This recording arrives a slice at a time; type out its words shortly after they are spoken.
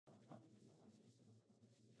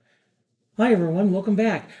Hi everyone, welcome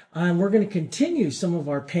back. We're going to continue some of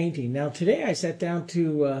our painting. Now today I sat down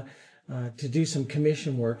to do some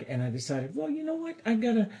commission work, and I decided, well, you know what? I'm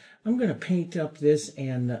gonna paint up this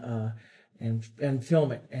and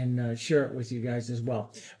film it and share it with you guys as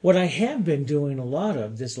well. What I have been doing a lot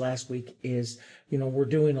of this last week is, we're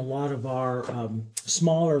doing a lot of our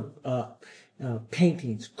smaller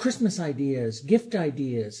paintings, Christmas ideas, gift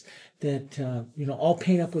ideas that, I'll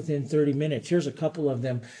paint up within 30 minutes. Here's a couple of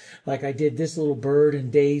them. Like I did this little bird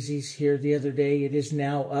and daisies here the other day. It is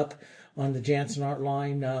now up on the Jansen Art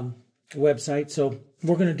Line website. So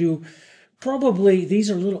we're going to do probably, these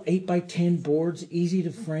are little 8x10 boards, easy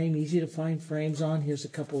to frame, easy to find frames on. Here's a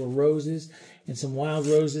couple of roses and some wild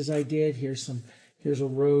roses I did. Here's a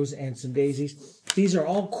rose and some daisies. These are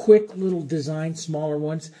all quick little designs, smaller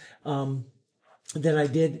ones that I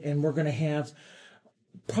did, and we're going to have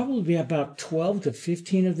probably about 12 to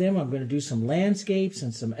 15 of them. I'm going to do some landscapes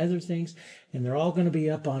and some other things, and they're all going to be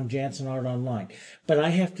up on Jansen Art Online. But I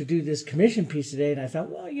have to do this commission piece today, and I thought,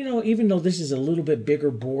 well, even though this is a little bit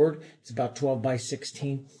bigger board, it's about 12 by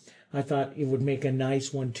 16, I thought it would make a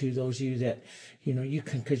nice one too, those of you that,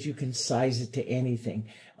 because you can size it to anything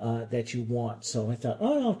that you want. So I thought,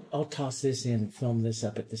 oh, I'll toss this in and film this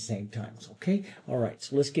up at the same time. So, okay? All right,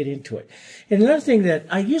 so let's get into it. And another thing that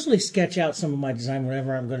I usually sketch out some of my design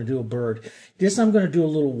whenever I'm going to do a bird. This I'm going to do a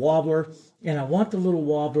little warbler, and I want the little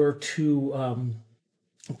warbler to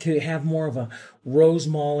have more of a rose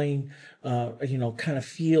mauling, kind of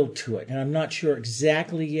feel to it. And I'm not sure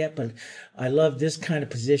exactly yet, but I love this kind of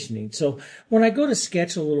positioning. So when I go to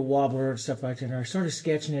sketch a little wobbler and stuff like that, I started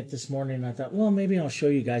sketching it this morning, and I thought, well, maybe I'll show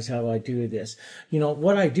you guys how I do this.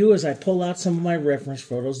 What I do is I pull out some of my reference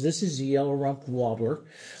photos. This is the yellow-rumped warbler.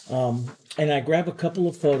 And I grab a couple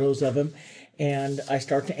of photos of him, and I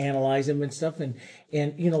start to analyze them and stuff. And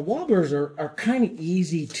warblers are kind of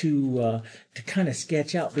easy to kind of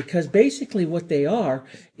sketch out, because basically what they are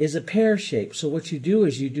is a pear shape. So what you do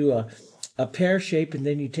is you do a pear shape, and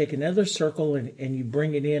then you take another circle and you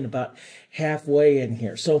bring it in about halfway in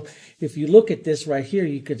here. So if you look at this right here,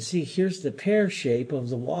 you can see here's the pear shape of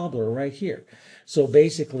the warbler right here. So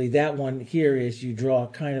basically that one here is you draw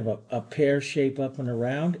kind of a pear shape up and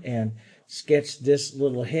around and sketch this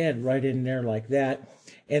little head right in there like that.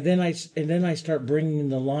 And then I start bringing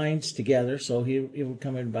the lines together. So it would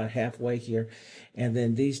come in about halfway here, and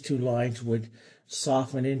then these two lines would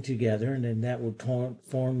soften in together, and then that would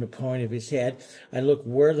form the point of his head. I look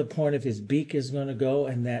where the point of his beak is going to go,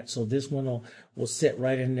 and so this one will sit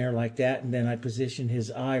right in there like that, and then I position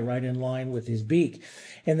his eye right in line with his beak,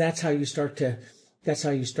 and that's how you start to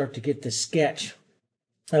get the sketch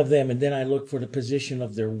of them. And then I look for the position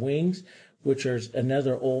of their wings, which is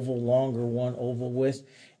another oval, longer one, oval width.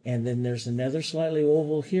 And then there's another slightly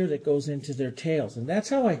oval here that goes into their tails. And that's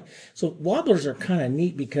how so wobblers are kind of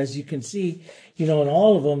neat, because you can see, in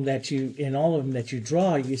all of them that you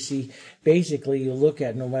draw, you see, basically you look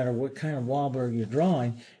at, no matter what kind of wobbler you're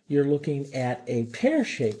drawing, you're looking at a pear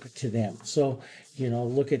shape to them. So,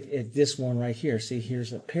 look at this one right here. See,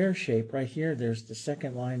 here's a pear shape right here. There's the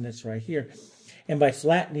second line that's right here. And by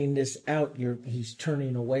flattening this out, he's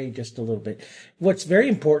turning away just a little bit. What's very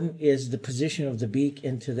important is the position of the beak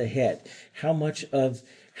into the head. How much are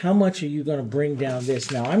you going to bring down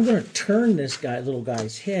this? Now, I'm going to turn this little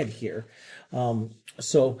guy's head here.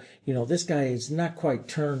 So, this guy is not quite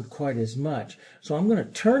turned quite as much. So I'm going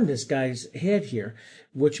to turn this guy's head here,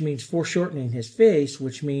 which means foreshortening his face,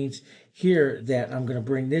 which means here that I'm going to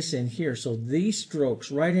bring this in here. So these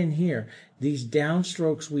strokes right in here, these down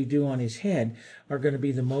strokes we do on his head are going to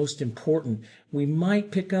be the most important. We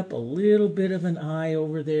might pick up a little bit of an eye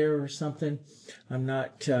over there or something. I'm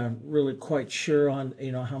not really quite sure on,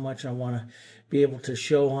 how much I want to be able to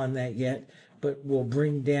show on that yet. But we'll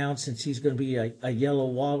bring down, since he's going to be a yellow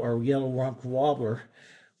wobbler or yellow-rumped wobbler,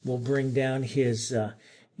 we'll bring down his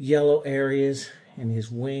yellow areas and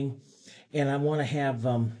his wing. And I want to have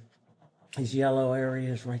his yellow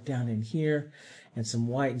areas right down in here and some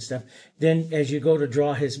white and stuff. Then as you go to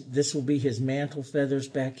draw this will be his mantle feathers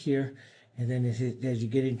back here. And then as you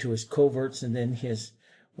get into his coverts, and then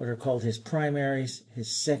what are called his primaries,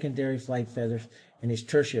 his secondary flight feathers, and his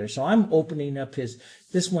tertiary. So I'm opening up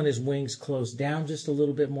this one, his wings closed down just a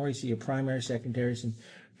little bit more. You see your primary, secondaries, and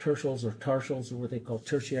tertials or tarsals, or what they call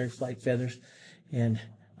tertiary flight feathers. And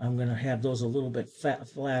I'm going to have those a little bit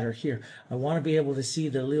flatter here. I want to be able to see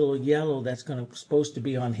the little yellow that's supposed to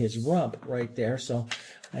be on his rump right there. So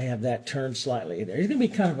I have that turned slightly there. It's going to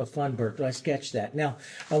be kind of a fun bird. I sketched that. Now,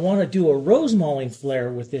 I want to do a rose mauling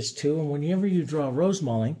flare with this too. And whenever you draw rose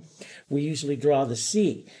mauling, we usually draw the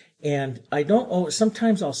C. And I don't, oh,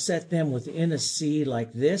 sometimes I'll set them within a C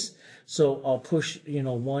like this. So I'll push,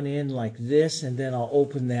 one in like this, and then I'll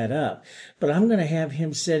open that up. But I'm going to have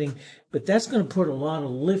him setting, but that's going to put a lot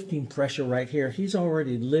of lifting pressure right here. He's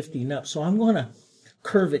already lifting up. So I'm going to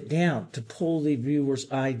curve it down to pull the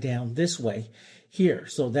viewer's eye down this way here.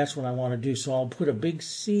 So that's what I want to do. So I'll put a big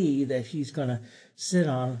C that he's going to sit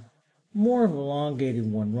on, more of an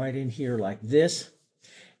elongated one right in here like this.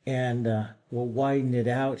 And we'll widen it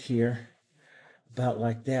out here about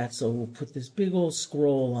like that. So we'll put this big old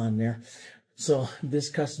scroll on there. So this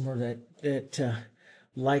customer that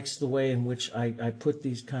likes the way in which I put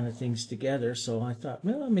these kind of things together. So I thought,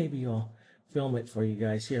 well, maybe I'll film it for you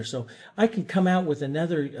guys here. So I can come out with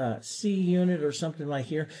another C unit or something like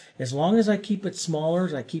here. As long as I keep it smaller,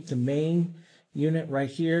 as I keep the main unit right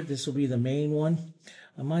here, this will be the main one.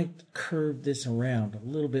 I might curve this around a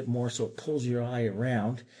little bit more so it pulls your eye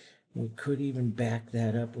around. We could even back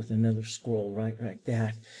that up with another scroll right like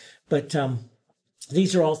that. But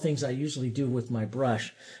these are all things I usually do with my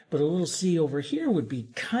brush. But a little C over here would be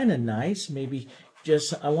kind of nice. Maybe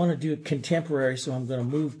just, I want to do it contemporary, so I'm going to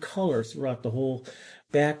move color throughout the whole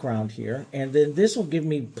background here. And then this will give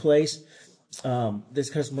me place. This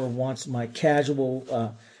customer wants my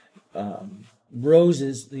casual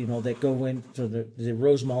roses, that go into the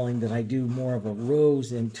rose mauling that I do more of a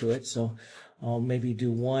rose into it. So I'll maybe do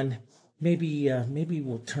one. Maybe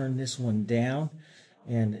we'll turn this one down,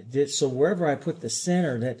 and this, so wherever I put the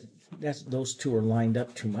center, that's those two are lined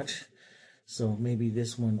up too much. So maybe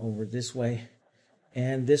this one over this way,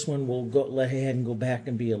 and this one will go let ahead and go back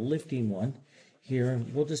and be a lifting one here,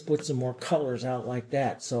 and we'll just put some more colors out like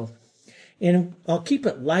that. So. And I'll keep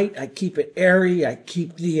it light, I keep it airy, I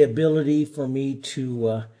keep the ability for me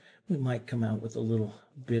to, we might come out with a little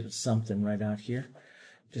bit of something right out here,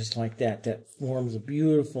 just like that. That forms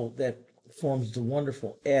the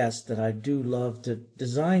wonderful S that I do love to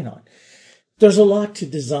design on. There's a lot to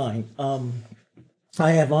design.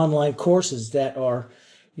 I have online courses that are,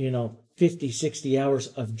 50, 60 hours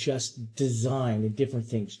of just design and different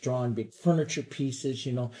things, drawing big furniture pieces,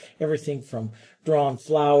 everything from drawing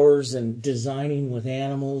flowers and designing with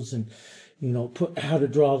animals and, how to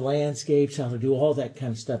draw landscapes, how to do all that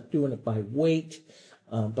kind of stuff, doing it by weight,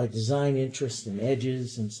 by design interests and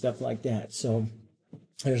edges and stuff like that. So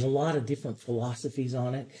there's a lot of different philosophies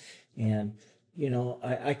on it. And,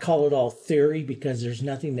 I call it all theory because there's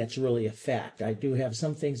nothing that's really a fact. I do have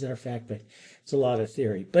some things that are fact, but it's a lot of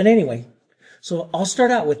theory. But anyway, so I'll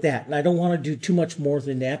start out with that. And I don't want to do too much more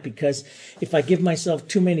than that, because if I give myself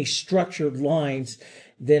too many structured lines,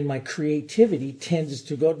 then my creativity tends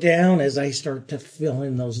to go down as I start to fill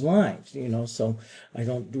in those lines, so I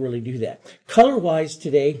don't really do that. Color-wise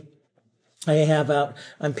today,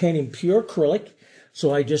 I'm painting pure acrylic.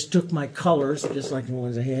 So I just took my colors, just like the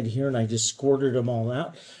ones I had here, and I just squirted them all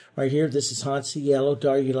out. Right here, this is Hansa yellow,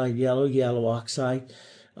 dark light yellow, yellow oxide,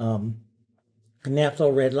 naphtha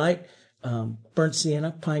red light, burnt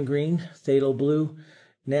sienna, pine green, phthalo blue,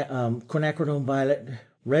 quinacridone violet,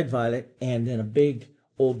 red violet, and then a big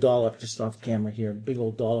old dollop just off camera here, a big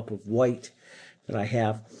old dollop of white that I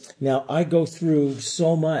have. Now, I go through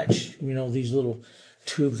so much, these little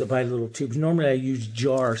tubes. I buy little tubes. Normally I use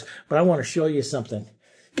jars, but I want to show you something.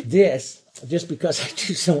 This, just because I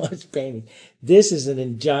do so much painting, this is a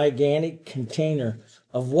gigantic container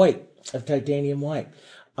of white, of titanium white.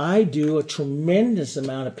 I do a tremendous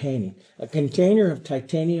amount of painting. A container of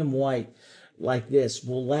titanium white like this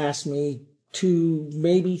will last me 2,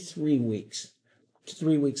 maybe 3 weeks.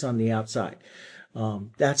 3 weeks on the outside.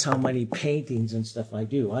 That's how many paintings and stuff I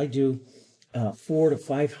do. I do 400 to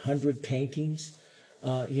 500 paintings.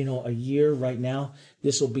 A year right now.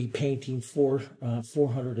 This will be painting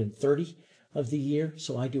 430 of the year.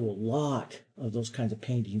 So I do a lot of those kinds of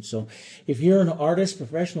paintings. So if you're an artist,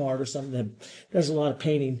 professional artist, something that does a lot of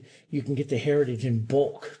painting, you can get the heritage in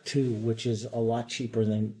bulk too, which is a lot cheaper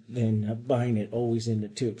than buying it always in the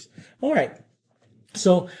tubes. All right.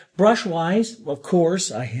 So brush wise, of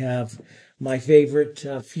course, I have my favorite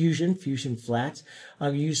Fusion flats.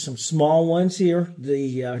 I've used some small ones here.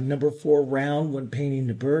 The number 4 round when painting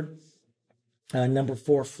the bird, number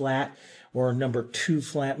 4 flat, or number 2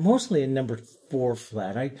 flat. Mostly a number 4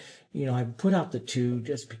 flat. I put out the 2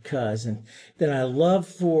 just because. And then I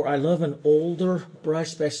love an older brush,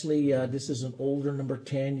 especially this is an older number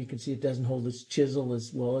 10. You can see it doesn't hold its chisel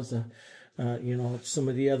as well as some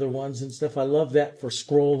of the other ones and stuff. I love that for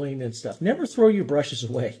scrolling and stuff. Never throw your brushes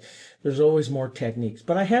away. There's always more techniques.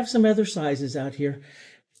 But I have some other sizes out here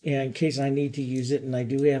in case I need to use it. And I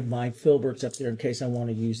do have my filberts up there in case I want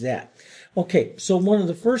to use that. Okay, so one of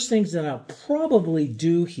the first things that I'll probably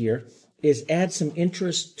do here is add some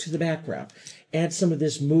interest to the background. Add some of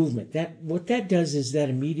this movement. What that does is that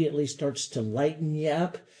immediately starts to lighten you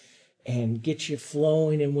up and get you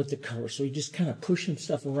flowing in with the color. So you just kind of push some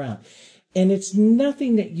stuff around. And it's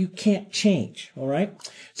nothing that you can't change, all right?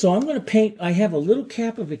 So I'm going to paint. I have a little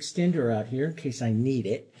cap of extender out here in case I need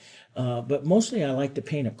it. But mostly I like to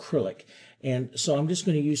paint acrylic. And so I'm just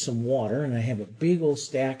going to use some water. And I have a big old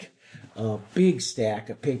stack, big stack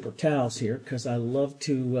of paper towels here because I love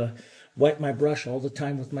to wipe my brush all the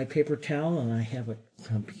time with my paper towel. And I have a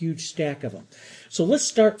huge stack of them. So let's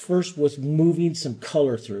start first with moving some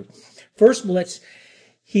color through. First,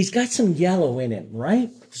 he's got some yellow in him, right?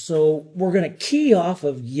 So we're going to key off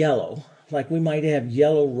of yellow, like we might have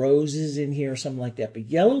yellow roses in here or something like that. But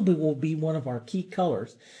yellow will be one of our key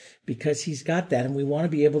colors because he's got that, and we want to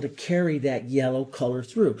be able to carry that yellow color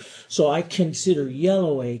through. So I consider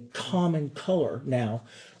yellow a common color now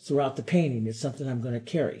throughout the painting. It's something I'm going to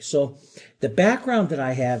carry. So the background that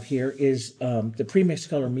I have here is the premixed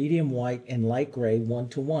color medium white and light gray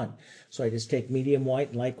 1:1. So I just take medium white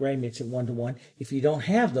and light gray, mix it 1:1. If you don't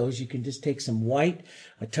have those, you can just take some white,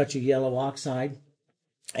 a touch of yellow oxide,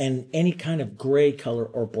 and any kind of gray color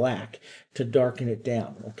or black to darken it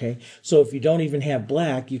down, okay? So if you don't even have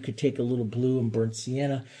black, you could take a little blue and burnt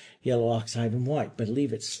sienna, yellow oxide, and white, but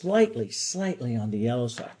leave it slightly on the yellow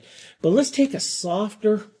side. But let's take a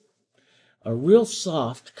real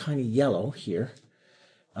soft kind of yellow here,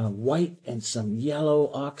 white and some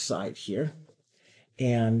yellow oxide here,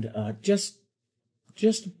 and just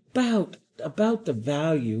about the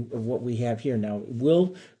value of what we have here. Now, it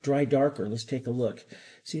will dry darker. Let's take a look.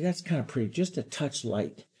 See, that's kind of pretty. Just a touch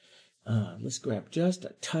light. Let's grab just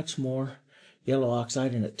a touch more yellow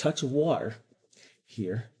oxide and a touch of water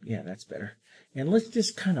here. Yeah, that's better. And let's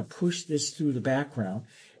just kind of push this through the background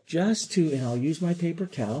and I'll use my paper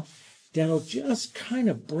towel. That'll just kind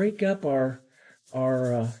of break up our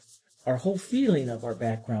whole feeling of our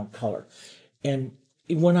background color. And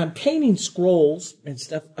when I'm painting scrolls and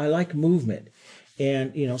stuff, I like movement.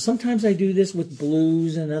 And, sometimes I do this with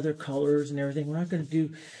blues and other colors and everything. We're not going to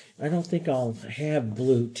do, I don't think I'll have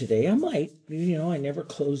blue today. I might, I never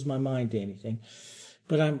close my mind to anything.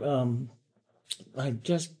 But I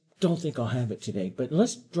just don't think I'll have it today. But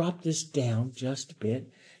let's drop this down just a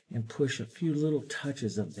bit and push a few little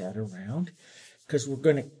touches of that around. Because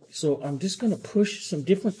so I'm just going to push some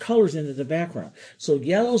different colors into the background. So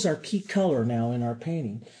yellow's our key color now in our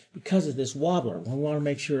painting because of this wobbler. We want to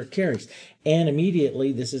make sure it carries. And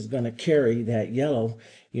immediately this is going to carry that yellow,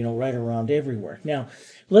 right around everywhere. Now,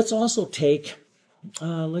 let's also take,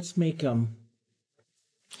 let's make,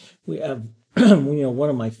 we have, one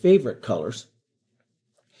of my favorite colors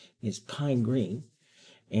is pine green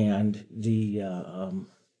and the,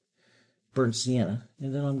 burnt sienna,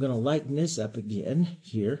 and then I'm going to lighten this up again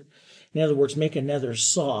here. In other words, make another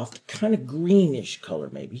soft, kind of greenish color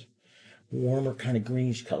maybe. Warmer kind of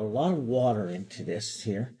greenish color. A lot of water into this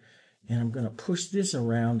here. And I'm going to push this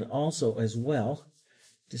around also as well.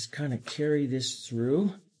 Just kind of carry this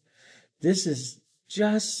through. This is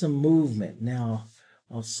just some movement. Now,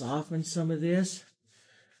 I'll soften some of this.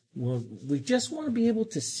 Well, we just want to be able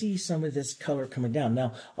to see some of this color coming down.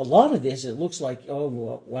 Now, a lot of this, it looks like,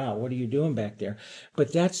 oh, wow, what are you doing back there?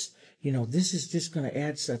 But that's, this is just going to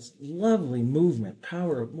add such lovely movement,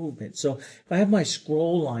 power of movement. So if I have my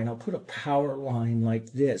scroll line, I'll put a power line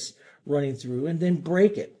like this running through and then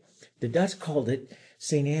break it. The Dutch called it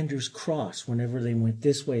St. Andrew's Cross whenever they went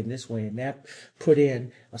this way, and that put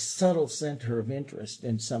in a subtle center of interest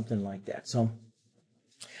in something like that. So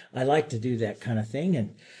I like to do that kind of thing,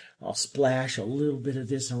 and I'll splash a little bit of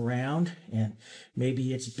this around, and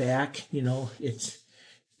maybe it's back,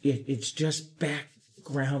 it's just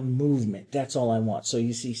background movement. That's all I want. So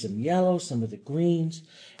you see some yellow, some of the greens,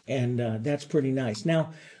 and that's pretty nice.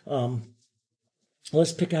 Now,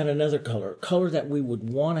 let's pick out another color, a color that we would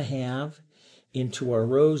want to have into our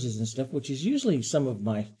roses and stuff, which is usually some of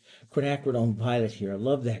my quinacridone violet here. I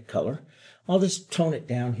love that color. I'll just tone it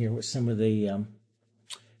down here with some of the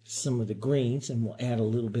greens, and we'll add a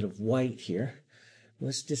little bit of white here.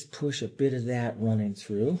 Let's just push a bit of that running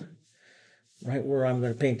through right where I'm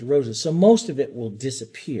going to paint the roses. So most of it will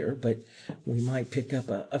disappear, but we might pick up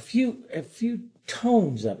a few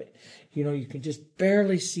tones of it. You can just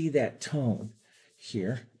barely see that tone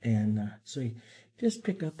here, and so you just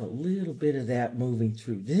pick up a little bit of that moving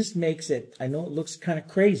through. This makes it, I know it looks kind of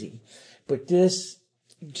crazy, but this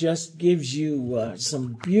just gives you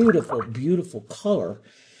some beautiful, beautiful color,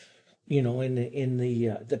 in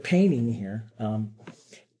the painting here.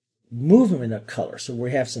 movement of color. So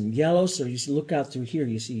we have some yellow. So you look out through here,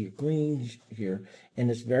 you see your green here, and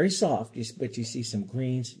it's very soft, but you see some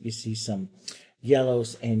greens, you see some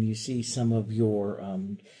yellows, and you see some of your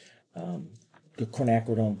the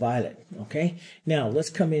quinacridone violet. Okay, now let's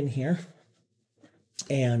come in here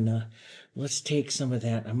and let's take some of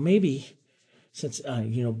that. Maybe since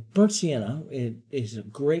you know, burnt sienna is a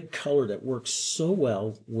great color that works so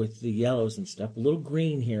well with the yellows and stuff. A little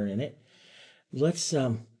green here in it. Let's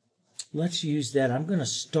use that. I'm going to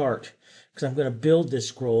start, because I'm going to build this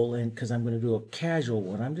scroll, and because I'm going to do a casual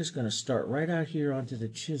one, I'm just going to start right out here onto the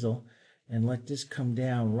chisel and let this come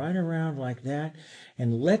down right around like that,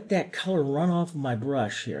 and let that color run off of my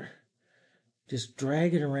brush here. Just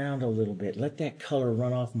drag it around a little bit. Let that color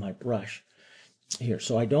run off my brush here.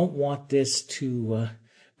 So I don't want this to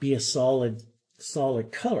be a solid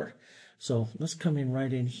color. So let's come in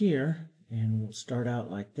right in here, and we'll start out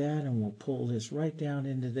like that, and we'll pull this right down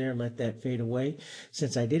into there, let that fade away.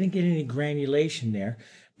 Since I didn't get any granulation there,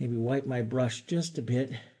 maybe wipe my brush just a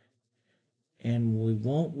bit, and we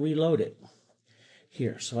won't reload it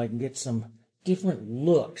here, so I can get some different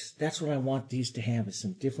looks. That's what I want these to have, is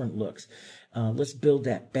some different looks. Let's build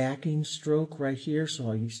that backing stroke right here.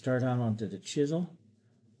 So you start out onto the chisel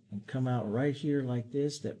and come out right here like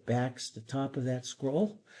this. That backs the top of that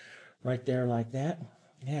scroll right there like that.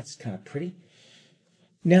 That's kind of pretty.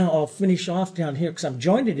 Now I'll finish off down here, because I've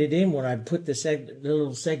jointed it in when I put this the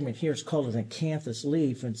little segment here. It's called an acanthus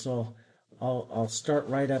leaf, and so I'll start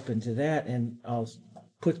right up into that, and I'll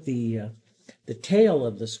put the tail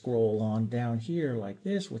of the scroll on down here like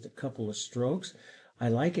this with a couple of strokes. I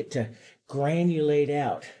like it to granulate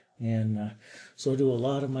out, and so do a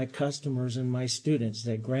lot of my customers and my students.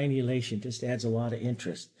 That granulation just adds a lot of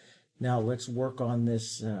interest. Now let's work on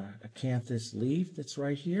this acanthus leaf that's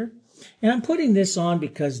right here. And I'm putting this on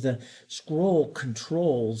because the scroll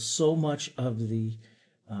controls so much of the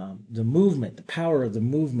movement, the power of the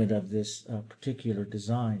movement of this particular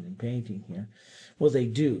design and painting here. Well, they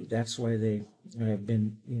do. That's why they have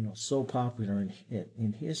been, you know, so popular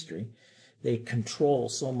in history. They control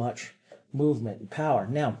so much movement and power.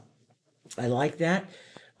 Now, I like that.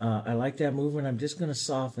 I like that movement. I'm just going to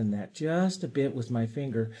soften that just a bit with my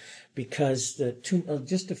finger, because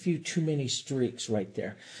just a few too many streaks right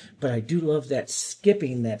there. But I do love that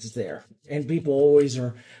skipping that's there. And people always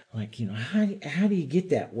are like, you know, how do you get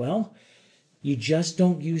that? Well, you just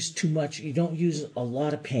don't use too much. You don't use a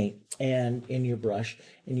lot of paint and in your brush,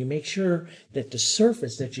 and you make sure that the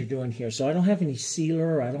surface that you're doing here. So I don't have any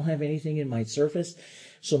sealer. I don't have anything in my surface.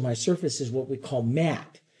 So my surface is what we call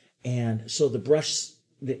matte. And so the brush,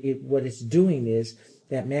 what it's doing is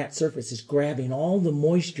that matte surface is grabbing all the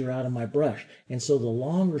moisture out of my brush. And so the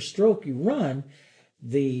longer stroke you run,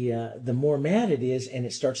 the more matte it is, and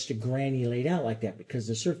it starts to granulate out like that because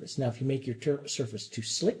the surface. Now, if you make your surface too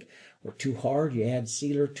slick or too hard, you add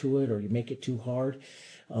sealer to it, or you make it too hard,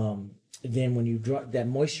 then when you drop, that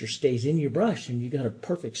moisture stays in your brush, and you got a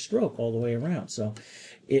perfect stroke all the way around. So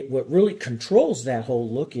what really controls that whole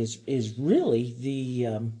look is really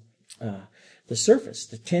the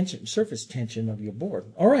surface, surface tension of your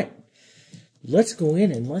board. All right, let's go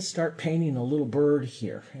in and let's start painting a little bird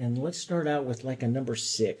here. And let's start out with like a number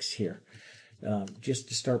 6 here, just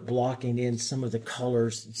to start blocking in some of the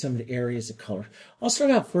colors, some of the areas of color. I'll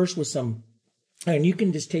start out first with some, and you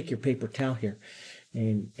can just take your paper towel here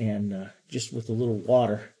and just with a little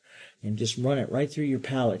water and just run it right through your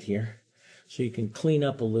palette here, so you can clean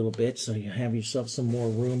up a little bit, so you have yourself some more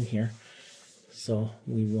room here, so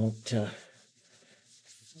we won't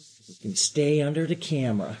we can stay under the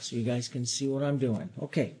camera so you guys can see what I'm doing.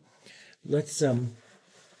 Okay, let's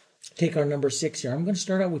take our number 6 here. I'm going to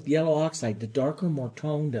start out with yellow oxide, the darker, more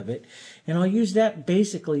toned of it, and I'll use that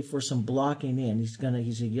basically for some blocking in.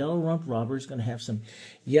 He's a yellow rump robber. He's going to have some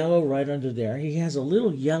yellow right under there. He has a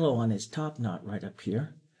little yellow on his top knot right up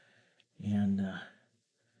here, and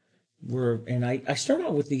I start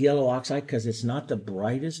out with the yellow oxide because it's not the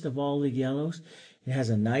brightest of all the yellows. It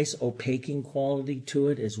has a nice opaquing quality to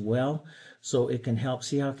it as well, so it can help.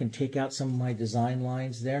 See how I can take out some of my design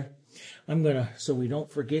lines there? So we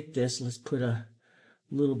don't forget this, let's put a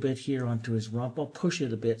little bit here onto his rump. I'll push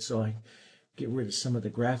it a bit so I get rid of some of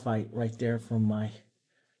the graphite right there from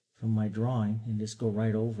my drawing, and just go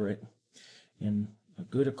right over it. And a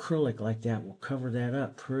good acrylic like that will cover that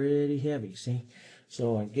up pretty heavy, see?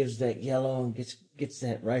 So it gives that yellow and gets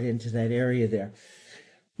that right into that area there.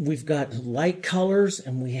 We've got light colors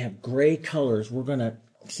and we have gray colors. We're going to,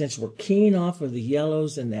 since we're keying off of the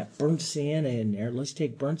yellows and that burnt sienna in there, let's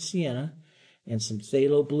take burnt sienna and some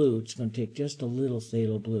phthalo blue. It's going to take just a little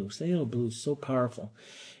phthalo blue. Phthalo blue is so powerful.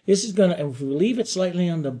 This is going to, if we leave it slightly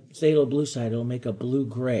on the phthalo blue side, it'll make a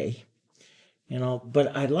blue-gray.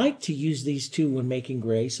 But I like to use these two when making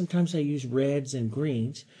gray. Sometimes I use reds and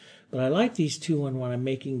greens, but I like these two when I'm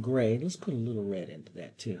making gray. Let's put a little red into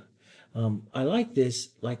that too. I like this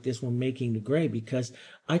when making the gray because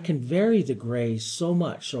I can vary the gray so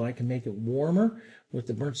much. So I can make it warmer with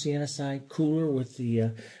the burnt sienna side, cooler with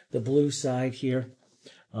the blue side here.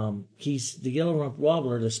 The yellow-rumped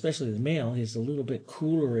warbler, especially the male, is a little bit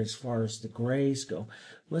cooler as far as the grays go.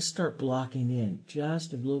 Let's start blocking in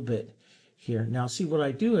just a little bit here. Now, see what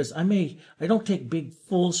I do is I don't take big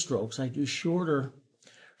full strokes. I do shorter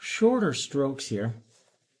strokes here,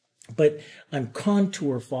 but I'm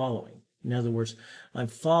contour following. In other words, I'm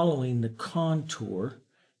following the contour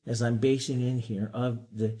as I'm basing in here of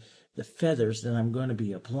the feathers that I'm going to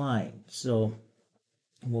be applying. So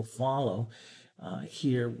we'll follow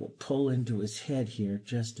here. We'll pull into his head here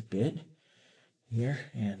just a bit here,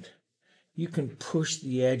 and you can push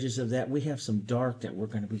the edges of that. We have some dark that we're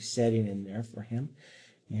going to be setting in there for him.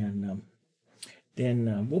 And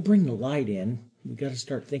then we'll bring the light in. We've got to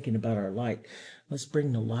start thinking about our light. Let's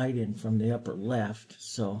bring the light in from the upper left.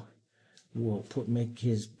 So we'll make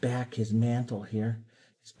his mantle here,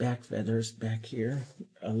 his back feathers back here,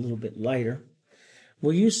 a little bit lighter.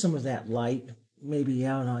 We'll use some of that light maybe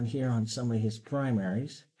out on here on some of his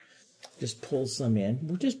primaries. Just pull some in.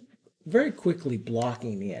 We're just very quickly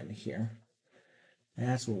blocking in here.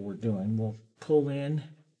 That's what we're doing. We'll pull in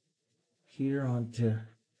here onto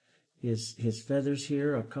his feathers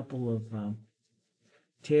here, a couple of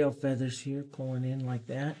tail feathers here, pulling in like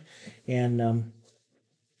that. And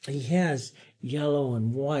he has yellow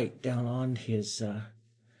and white down on his,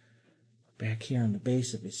 back here on the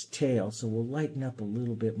base of his tail. So we'll lighten up a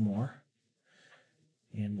little bit more.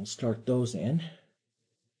 And we'll start those in.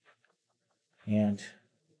 And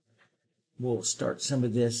we'll start some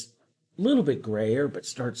of this a little bit grayer, but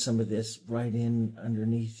start some of this right in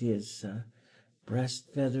underneath his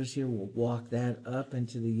breast feathers here. We'll walk that up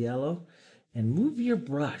into the yellow and move your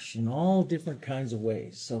brush in all different kinds of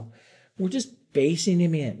ways. So we're just basing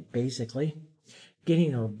him in, basically.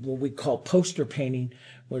 Getting what we call poster painting,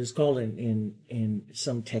 what is called in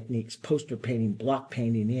some techniques, poster painting, block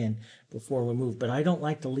painting in before we move. But I don't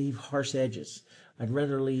like to leave harsh edges. I'd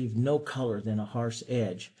rather leave no color than a harsh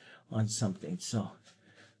edge on something. So,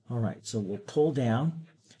 all right, so we'll pull down.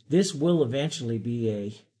 This will eventually be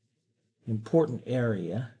a important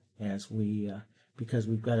area as because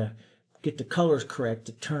we've got to get the colors correct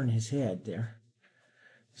to turn his head there.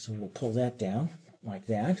 So we'll pull that down like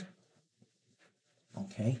that.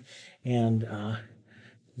 Okay, and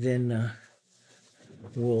then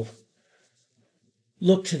we'll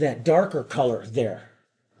look to that darker color there.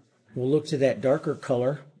 We'll look to that darker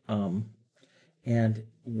color, and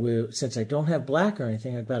since I don't have black or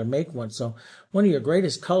anything, I've got to make one. So one of your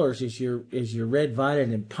greatest colors is your red violet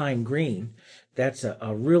and pine green. That's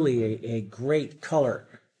really a great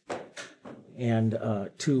color, and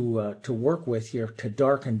to work with here to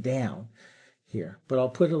darken down here. But I'll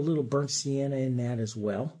put a little burnt sienna in that as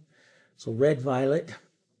well. So red violet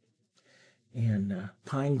and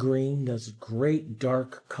pine green, those great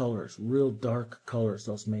dark colors, real dark colors.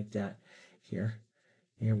 Those make that here.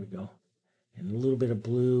 Here we go. And a little bit of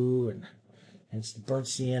blue and some burnt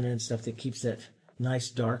sienna and stuff that keeps that nice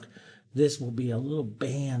dark. This will be a little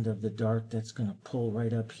band of the dark that's going to pull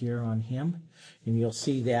right up here on him. And you'll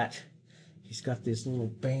see that he's got this little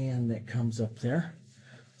band that comes up there.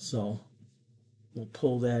 So we'll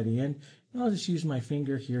pull that in. I'll just use my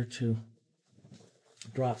finger here to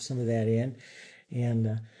drop some of that in.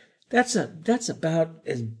 And that's about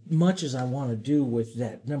as much as I want to do with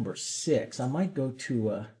that number 6. I might go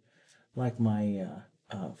to like my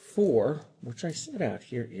 4, which I set out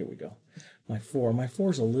here. Here we go. My 4. My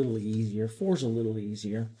 4's a little easier. 4's a little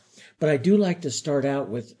easier. But I do like to start out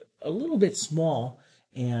with a little bit small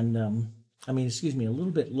and, a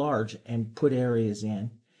little bit large and put areas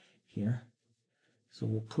in here. So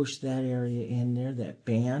we'll push that area in there, that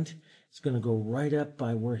band. It's going to go right up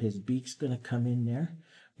by where his beak's going to come in there.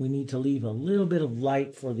 We need to leave a little bit of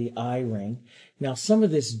light for the eye ring. Now, some of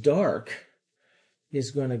this dark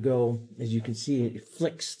is going to go, as you can see, it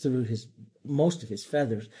flicks through most of his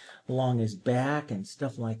feathers along his back and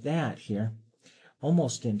stuff like that here,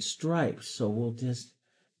 almost in stripes. So we'll just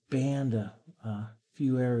band a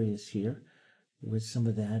few areas here with some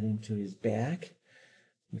of that into his back,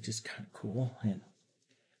 which is kind of cool, and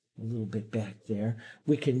a little bit back there.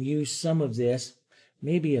 We can use some of this,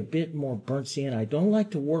 maybe a bit more burnt sienna. I don't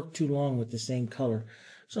like to work too long with the same color,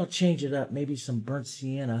 so I'll change it up. Maybe some burnt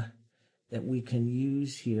sienna that we can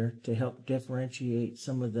use here to help differentiate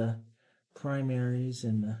some of the primaries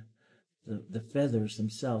and the feathers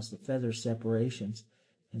themselves, the feather separations,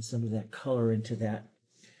 and some of that color into that.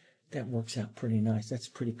 That works out pretty nice. That's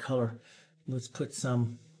pretty color. Let's put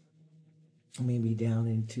some maybe down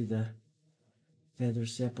into the feather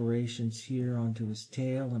separations here onto his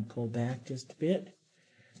tail and pull back just a bit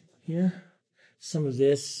here. Some of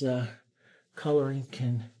this coloring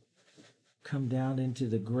can come down into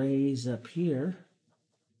the grays up here.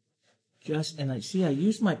 And I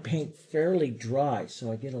use my paint fairly dry,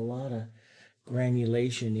 so I get a lot of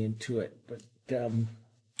granulation into it. But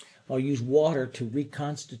I'll use water to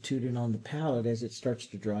reconstitute it on the palette as it starts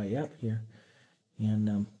to dry up here.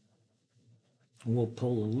 And we'll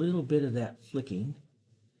pull a little bit of that flicking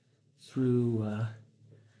through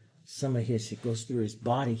some of his, it goes through his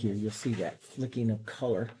body here. You'll see that flicking of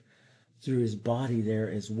color through his body there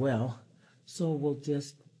as well. So we'll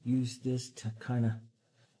just use this to kind of,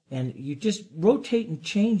 and you just rotate and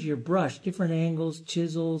change your brush, different angles,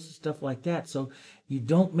 chisels, stuff like that, so you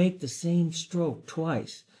don't make the same stroke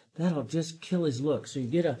twice. That'll just kill his look. So you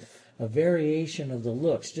get a variation of the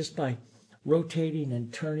looks just by rotating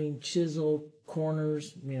and turning, chisel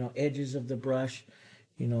corners, edges of the brush,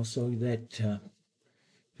 so that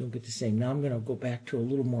you'll get the same. Now I'm going to go back to a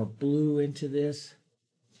little more blue into this.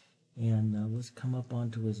 And let's come up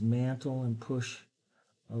onto his mantle and push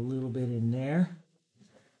a little bit in there.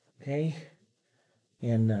 Okay.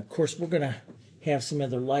 And of course, we're going to have some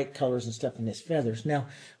other light colors and stuff in his feathers. Now,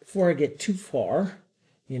 before I get too far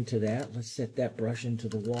into that, let's set that brush into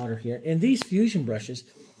the water here. And these fusion brushes,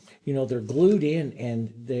 they're glued in,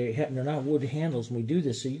 and they're not wood handles when we do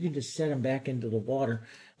this, so you can just set them back into the water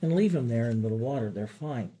and leave them there into the water. They're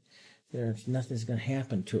fine. Nothing's going to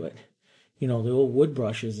happen to it. The old wood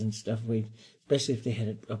brushes and stuff, especially if they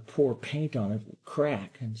had a poor paint on it, would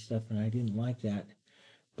crack and stuff, and I didn't like that.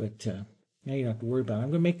 But now you don't have to worry about it. I'm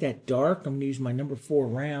going to make that dark. I'm going to use my number 4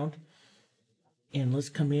 round. And let's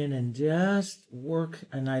come in and just work.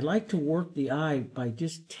 And I like to work the eye by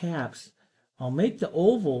just taps. I'll make the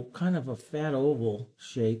oval kind of a fat oval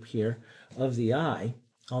shape here of the eye.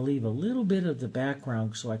 I'll leave a little bit of the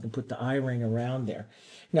background so I can put the eye ring around there.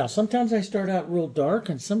 Now, sometimes I start out real dark,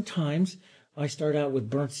 and sometimes I start out with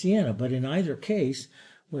burnt sienna. But in either case,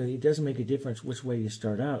 well, it doesn't make a difference which way you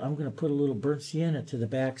start out. I'm going to put a little burnt sienna to the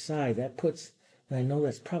back side. That puts, and I know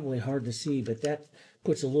that's probably hard to see, but that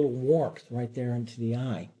puts a little warmth right there into the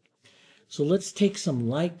eye. So let's take some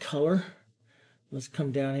light color. Let's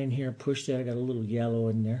come down in here and push that. I got a little yellow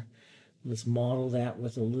in there. Let's model that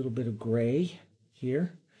with a little bit of gray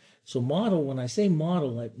here. So model, when I say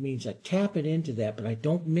model, it means I tap it into that, but I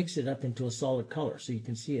don't mix it up into a solid color, so you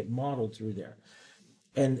can see it modeled through there.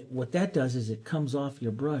 And what that does is it comes off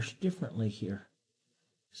your brush differently here.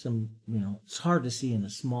 It's hard to see in a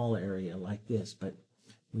small area like this, but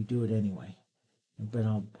we do it anyway. But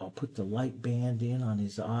I'll put the light band in on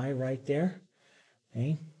his eye right there,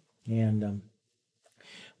 okay? And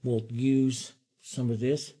we'll use some of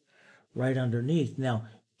this right underneath. Now,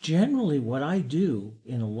 generally what I do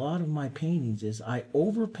in a lot of my paintings is I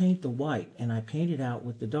overpaint the white and I paint it out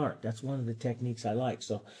with the dark. That's one of the techniques I like.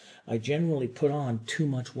 So I generally put on too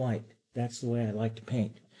much white. That's the way I like to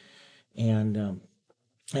paint. And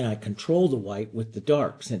I control the white with the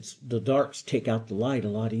dark, since the darks take out the light a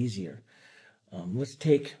lot easier. Let's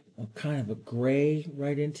take a kind of a gray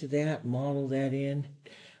right into that, model that in.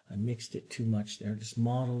 I mixed it too much there. Just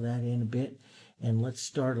model that in a bit. And let's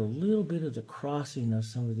start a little bit of the crossing of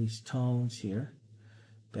some of these tones here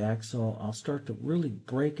back. So I'll start to really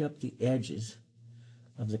break up the edges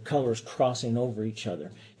of the colors crossing over each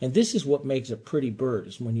other. And this is what makes a pretty bird,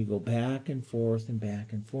 is when you go back and forth and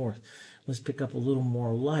back and forth. Let's pick up a little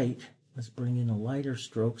more light. Let's bring in a lighter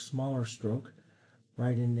stroke, smaller stroke,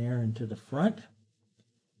 right in there into the front.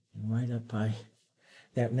 And right up by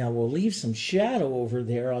that. Now we'll leave some shadow over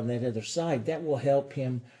there on that other side. That will help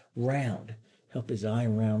him round. Help his eye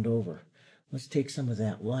round over. Let's take some of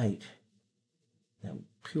that light, that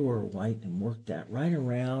pure white, and work that right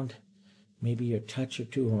around, maybe a touch or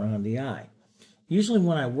two around the eye. Usually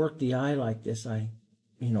when I work the eye like this, I'll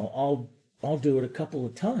do it a couple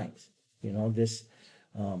of times.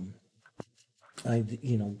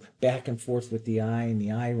 Back and forth with the eye and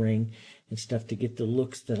the eye ring and stuff to get the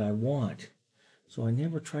looks that I want. So I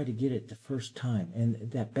never try to get it the first time.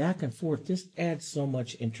 And that back and forth just adds so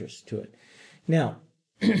much interest to it. Now,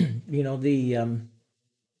 the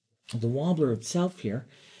Warbler itself here,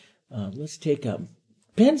 let's take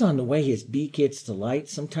depends on the way his beak hits the light.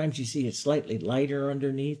 Sometimes you see it slightly lighter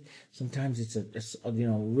underneath. Sometimes it's a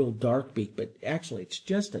real dark beak, but actually it's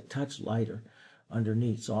just a touch lighter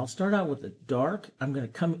underneath. So I'll start out with a dark. I'm going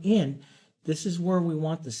to come in. This is where we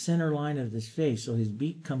want the center line of this face. So his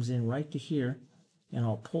beak comes in right to here, and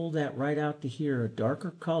I'll pull that right out to here, a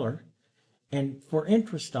darker color. And for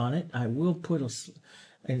interest on it, I will put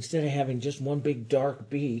instead of having just one big dark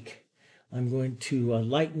beak, I'm going to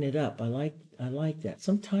lighten it up. I like that.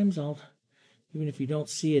 Sometimes even if you don't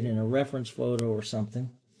see it in a reference photo or something,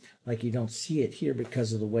 like you don't see it here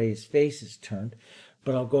because of the way his face is turned,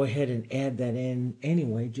 but I'll go ahead and add that in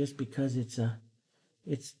anyway, just because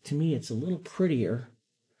to me it's a little prettier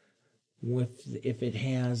if it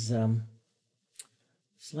has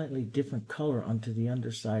slightly different color onto the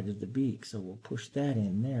underside of the beak. So we'll push that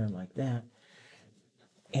in there like that,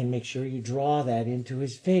 and make sure you draw that into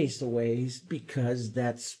his face a ways, because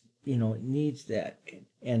that's, it needs that.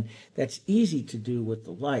 And that's easy to do with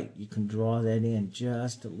the light. You can draw that in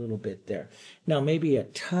just a little bit there. Now maybe a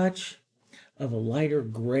touch of a lighter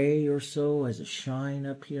gray or so as a shine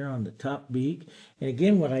up here on the top beak. And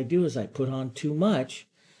again, what I do is I put on too much,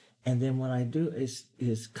 and then what I do is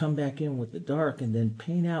come back in with the dark and then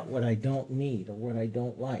paint out what I don't need or what I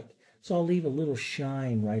don't like. So I'll leave a little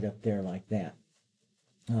shine right up there like that.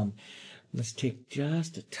 Let's take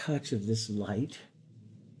just a touch of this light,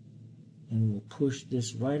 and we'll push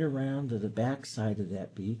this right around to the back side of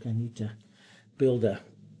that beak. I need to build a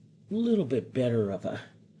little bit better of a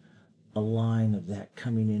line of that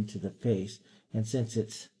coming into the face. And since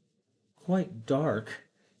it's quite dark,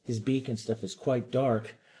 his beak and stuff is quite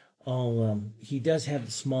dark, he does have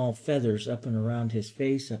the small feathers up and around his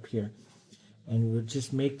face up here. And we'll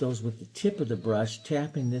just make those with the tip of the brush,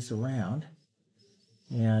 tapping this around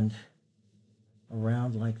and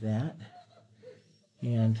around like that.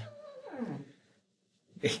 And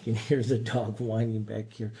you can hear the dog whining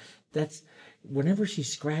back here. That's whenever she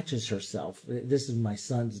scratches herself. This is my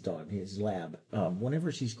son's dog, his lab.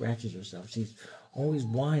 Whenever she scratches herself, she's always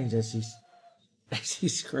whines as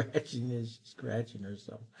she's scratching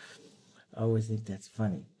herself. I always think that's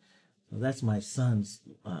funny. So that's my son's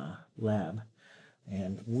lab,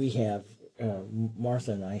 and we have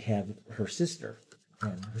Martha and I have her sister,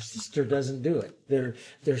 and her sister doesn't do it.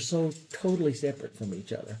 They're so totally separate from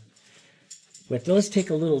each other. But let's take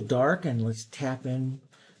a little dark and let's tap in.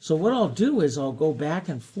 So what I'll do is I'll go back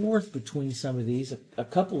and forth between some of these a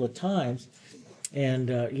couple of times, and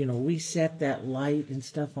reset that light and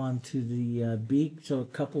stuff onto the beak. So a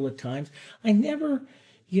couple of times. I never,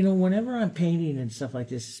 whenever I'm painting and stuff like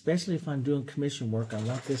this, especially if I'm doing commission work, I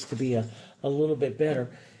want this to be a little bit better.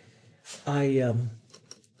 I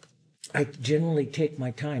generally take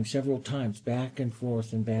my time several times, back and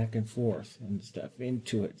forth and stuff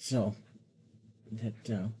into it. So that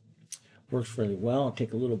works really well. I'll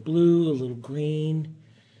take a little blue, a little green,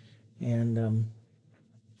 and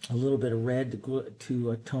a little bit of red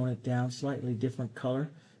to tone it down, slightly different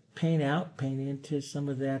color. Paint into some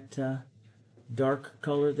of that dark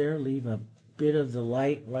color there. Leave a bit of the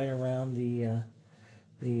light right around the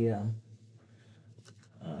band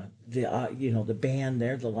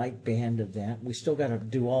there, the light band of that. We still got to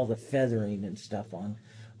do all the feathering and stuff on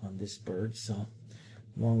this bird, so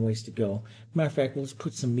long ways to go. Matter of fact, let's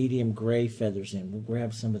put some medium gray feathers in. We'll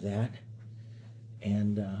grab some of that,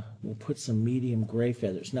 and we'll put some medium gray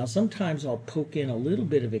feathers. Now, sometimes I'll poke in a little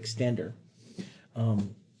bit of extender,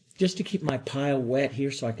 just to keep my pile wet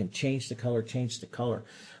here so I can change the color.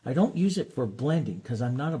 I don't use it for blending because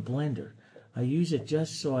I'm not a blender. I use it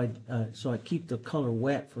just so I keep the color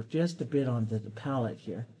wet for just a bit onto the palette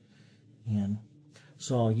here. And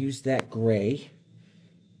so I'll use that gray.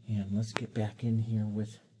 And let's get back in here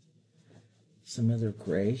with some other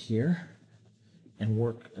gray here and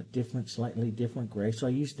work a slightly different gray. So I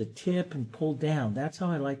use the tip and pull down. That's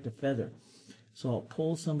how I like to feather. So I'll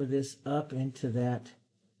pull some of this up into that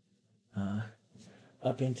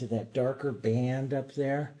darker band up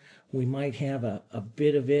there. We might have a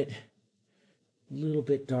bit of it, a little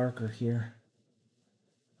bit darker here.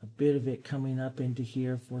 A bit of it coming up into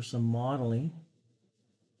here for some modeling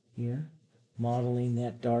here. Modeling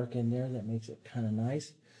that dark in there, that makes it kind of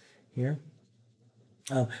nice here.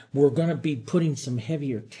 We're going to be putting some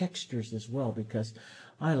heavier textures as well because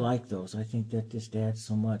I like those. I think that just adds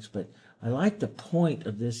so much, but I like the point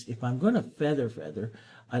of this. If I'm going to feather,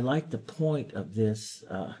 I like the point of this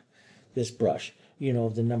this brush,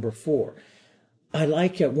 the number 4. I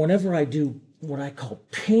like it whenever I do what I call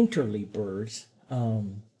painterly birds.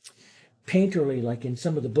 Painterly, like in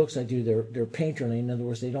some of the books I do, they're painterly. In other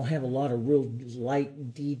words, they don't have a lot of real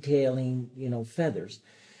light detailing, feathers.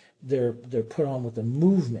 They're put on with a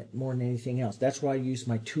movement more than anything else. That's why I use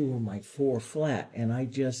my 2 or my 4 flat, and I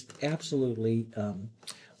just absolutely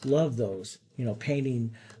love those.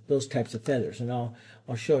 painting those types of feathers. And I'll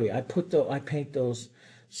show you. I paint those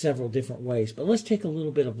several different ways. But let's take a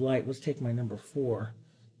little bit of light. Let's take my number 4,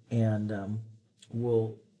 and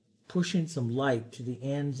we'll push in some light to the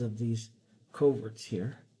ends of these coverts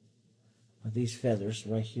here, of these feathers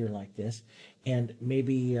right here like this, and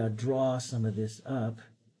maybe draw some of this up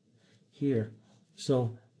here.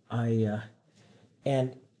 So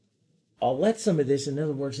and I'll let some of this, in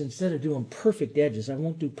other words, instead of doing perfect edges, I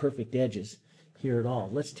won't do perfect edges here at all.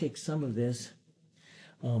 Let's take some of this,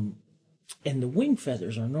 and the wing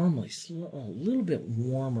feathers are normally a little bit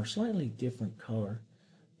warmer, slightly different color.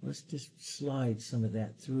 Let's just slide some of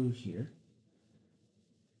that through here.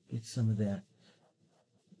 Get some of that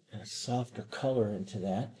softer color into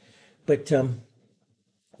that. But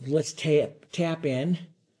let's tap in,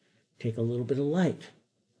 take a little bit of light.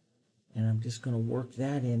 And I'm just going to work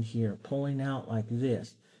that in here, pulling out like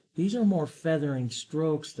this. These are more feathering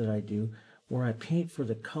strokes that I do, where I paint for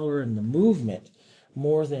the color and the movement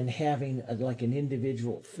more than having like an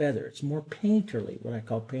individual feather. It's more painterly, what I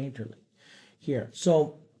call painterly here.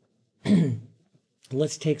 So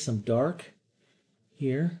let's take some dark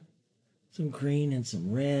here, some green and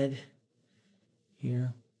some red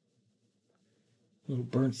here, a little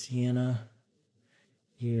burnt sienna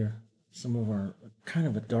here, some of our kind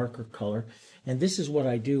of a darker color. And this is what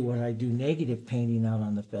I do when I do negative painting out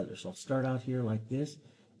on the feathers. I'll start out here like this,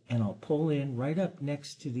 and I'll pull in right up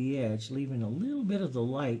next to the edge, leaving a little bit of the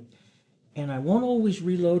light, and I won't always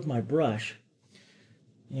reload my brush.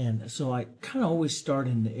 And so I kind of always start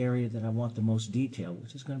in the area that I want the most detail,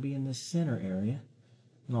 which is going to be in this center area.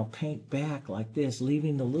 And I'll paint back like this,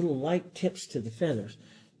 leaving the little light tips to the feathers.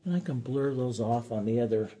 And I can blur those off on the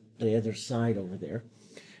other side over there.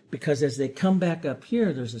 Because as they come back up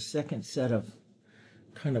here, there's a second set of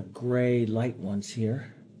kind of gray light ones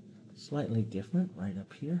here. Slightly different right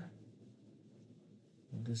up here.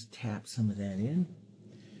 We'll just tap some of that in.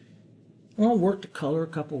 And I'll work the color a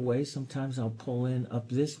couple ways. Sometimes I'll pull in up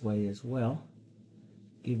this way as well,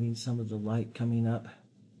 giving some of the light coming up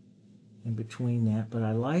in between that. But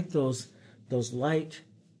I like those light,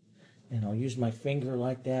 and I'll use my finger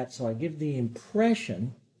like that, so I give the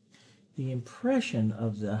impression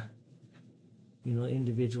of the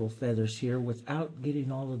individual feathers here without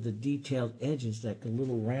getting all of the detailed edges that the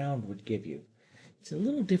little round would give you. It's a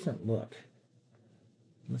little different look.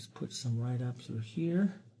 Let's put some right up through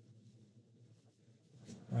here.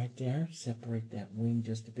 Right there. Separate that wing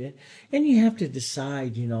just a bit. And you have to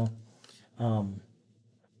decide,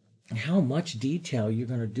 how much detail you're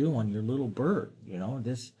going to do on your little bird.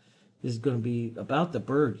 This is going to be about the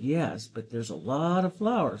bird, yes, but there's a lot of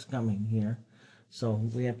flowers coming here. So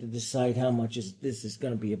we have to decide how much this is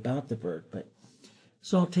going to be about the bird.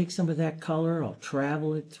 So I'll take some of that color, I'll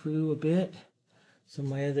travel it through a bit. Some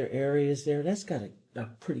of my other areas there, that's got a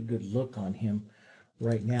pretty good look on him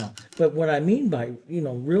right now. But what I mean by,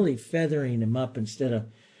 really feathering him up instead of,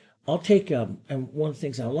 I'll take, and one of the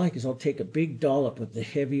things I like is I'll take a big dollop of the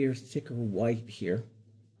heavier, thicker white here.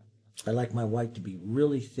 I like my white to be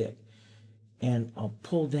really thick. And I'll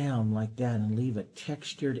pull down like that and leave a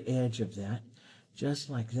textured edge of that, just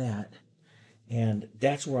like that. And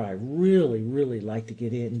that's where I really, really like to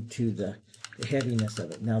get into the heaviness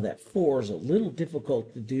of it. Now that 4 is a little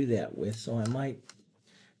difficult to do that with, so I might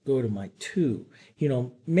go to my 2.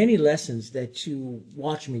 Many lessons that you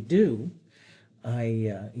watch me do,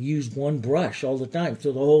 I use one brush all the time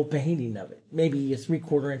through the whole painting of it. Maybe a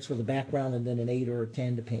 3/4 inch for the background and then an 8 or a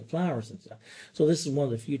 10 to paint flowers and stuff. So this is one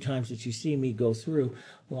of the few times that you see me go through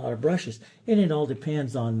a lot of brushes. And it all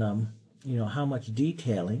depends on, how much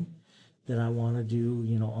detailing that I want to do,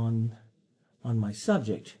 on my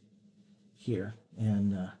subject here.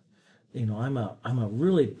 And, I'm a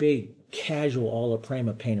really big casual alla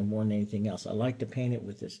prima painter more than anything else. I like to paint it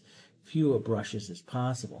with as few brushes as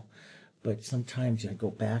possible. But sometimes I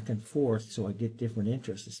go back and forth so I get different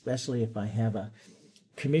interests, especially if I have a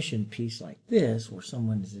commission piece like this where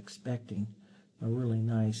someone is expecting a really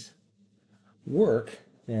nice work,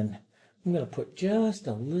 then I'm going to put just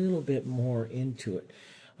a little bit more into it.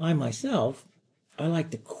 I myself, I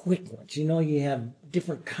like the quick ones. You have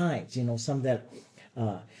different kinds, some that,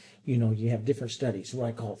 you have different studies, what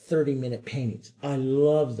I call 30-minute paintings. I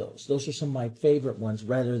love those. Those are some of my favorite ones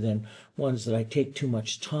rather than ones that I take too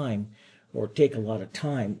much time or take a lot of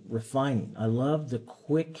time refining. I love the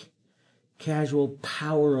quick, casual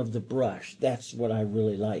power of the brush. That's what I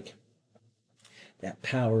really like, that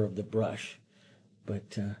power of the brush.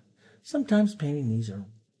 But sometimes painting these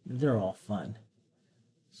they're all fun.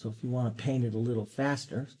 So if you want to paint it a little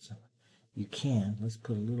faster, you can. Let's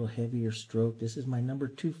put a little heavier stroke. This is my number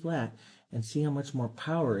 2 flat, and see how much more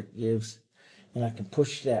power it gives and I can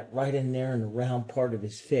push that right in there in the round part of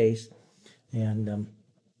his face. And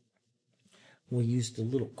we'll use the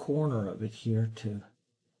little corner of it here to,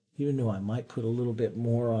 even though I might put a little bit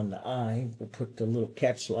more on the eye, we'll put the little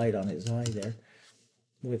catch light on his eye there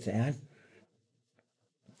with that.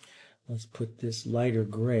 Let's put this lighter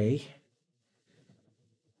gray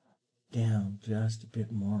down just a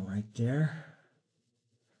bit more right there.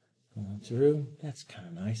 Going through, that's kind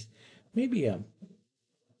of nice. Maybe a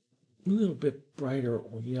little bit brighter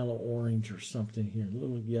or yellow orange or something here. A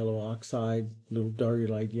little yellow oxide, a little darker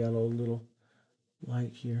light yellow, a little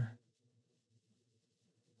light here.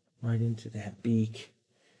 Right into that beak.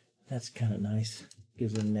 That's kind of nice.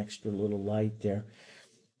 Gives it an extra little light there.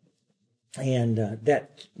 And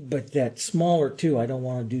but that smaller too, I don't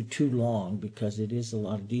want to do too long because it is a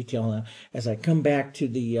lot of detail. Now, as I come back to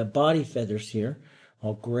the body feathers here,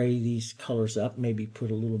 I'll gray these colors up, maybe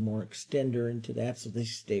put a little more extender into that so they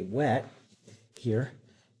stay wet here.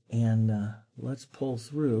 And let's pull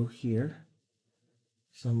through here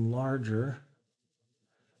some larger.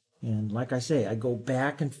 And like I say, I go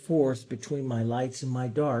back and forth between my lights and my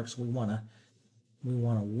darks. We want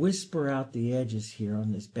to whisper out the edges here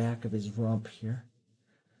on this back of his rump here.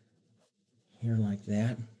 Here like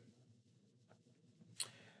that.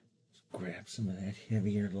 Let's grab some of that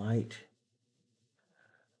heavier light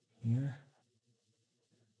here.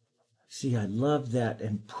 See, I love that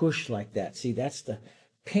and push like that. See, that's the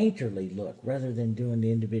painterly look rather than doing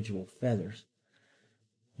the individual feathers.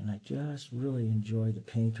 And I just really enjoy the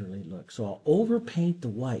painterly look. So I'll overpaint the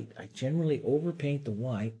white. I generally overpaint the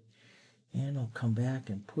white. And I'll come back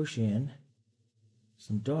and push in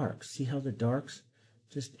some darks. See how the darks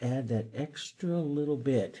just add that extra little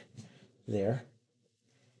bit there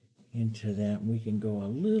into that. We can go a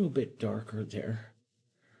little bit darker there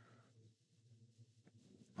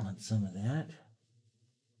on some of that.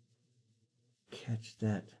 Catch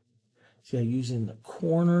that. See, I'm using the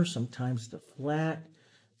corner, sometimes the flat,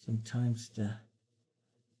 sometimes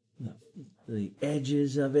the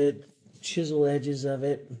edges of it, chisel edges of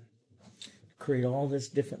it. Create all this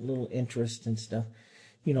different little interest and stuff.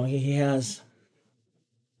 You know, he has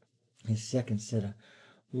his second set of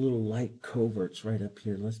little light coverts right up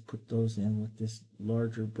here. Let's put those in with this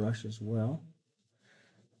larger brush as well.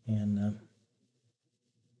 And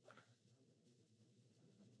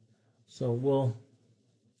so we'll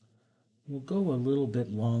go a little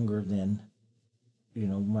bit longer than, you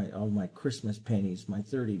know, all my Christmas paintings, my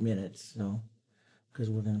 30 minutes. So, because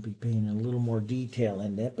we're going to be painting a little more detail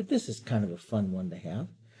in that. But this is kind of a fun one to have.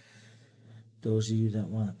 Those of you that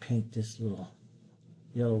want to paint this little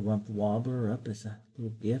yellow rump warbler up as a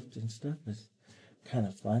little gift and stuff is kind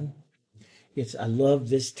of fun. I love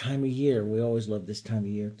this time of year. We always love this time of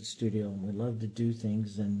year at the studio, and we love to do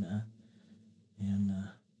things and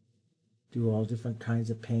do all different kinds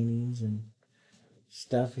of paintings and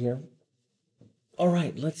stuff here. All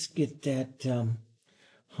right, let's get that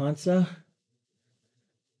Hansa.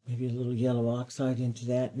 Maybe a little yellow oxide into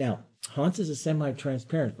that. Now, Hansa is a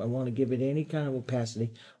semi-transparent. If I want to give it any kind of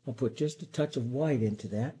opacity, I'll put just a touch of white into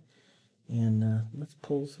that. And let's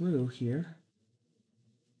pull through here.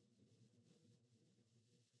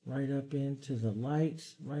 Right up into the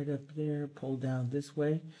lights, right up there, pull down this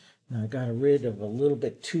way. Now I got rid of a little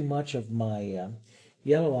bit too much of my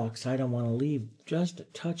yellow oxide. I want to leave just a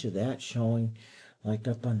touch of that showing like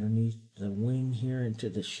up underneath the wing here into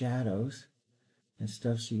the shadows and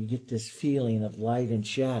stuff, so you get this feeling of light and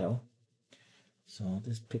shadow. So I'll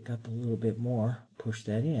just pick up a little bit more, push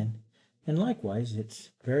that in. And likewise,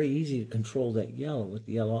 it's very easy to control that yellow with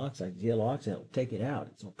the yellow oxide. The yellow oxide will take it out.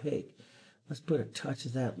 It's opaque. Let's put a touch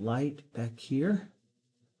of that light back here.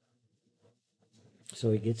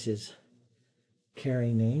 So he gets his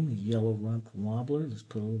carrying name, the yellow rump warbler. Let's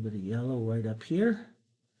put a little bit of yellow right up here.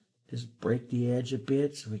 Just break the edge a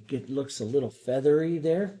bit so it looks a little feathery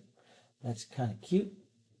there. That's kind of cute.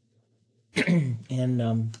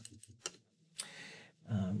 And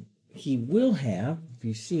he will have, if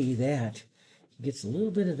you see that, he gets a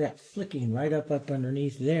little bit of that flicking right up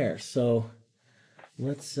underneath there. So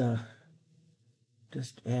let's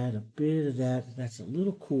just add a bit of that. That's a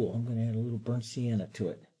little cool. I'm going to add a little burnt sienna to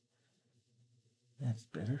it. That's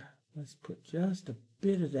better. Let's put just a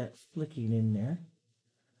bit of that flicking in there.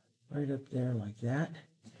 Right up there like that.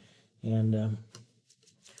 And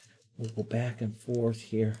we'll go back and forth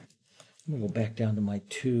here. I'm going to go back down to my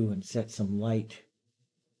 2 and set some light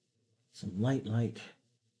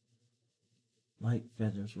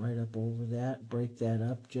feathers right up over that. Break that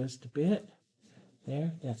up just a bit.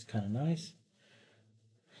 There, that's kind of nice.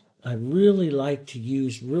 I really like to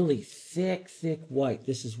use really thick white.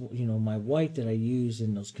 This is, my white that I use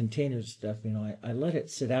in those containers and stuff. I let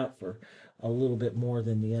it sit out for a little bit more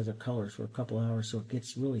than the other colors for a couple hours, so it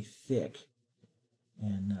gets really thick.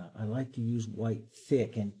 And I like to use white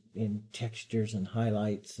thick in textures and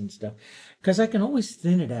highlights and stuff, because I can always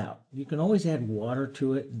thin it out. You can always add water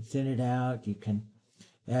to it and thin it out. You can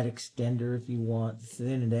add extender if you want,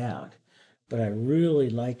 thin it out. But I really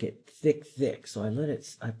like it thick. So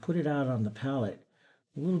I put it out on the palette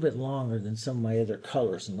a little bit longer than some of my other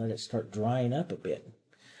colors and let it start drying up a bit.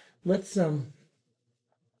 Let's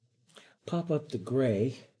pop up the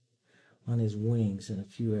gray on his wings in a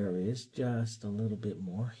few areas, just a little bit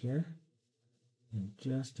more here, and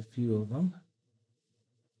just a few of them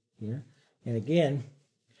here. And again,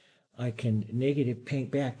 I can negative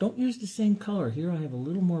paint back. Don't use the same color. Here I have a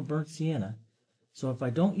little more burnt sienna. So if I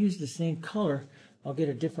don't use the same color, I'll get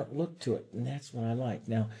a different look to it, and that's what I like.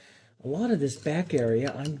 Now, a lot of this back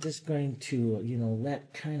area, I'm just going to,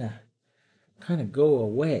 let kind of go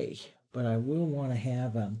away, but I will want to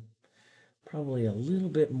have probably a little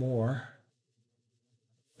bit more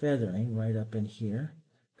feathering right up in here,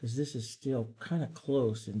 because this is still kind of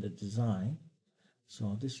close in the design. So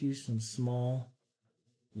I'll just use some small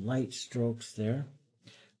light strokes there.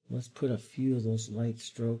 Let's put a few of those light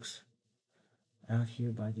strokes out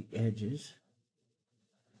here by the edges.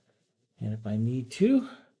 And if I need to,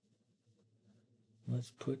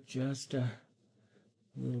 let's put just a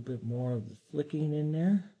little bit more of the flicking in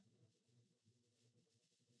there.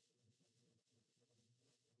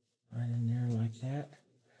 Right in there like that.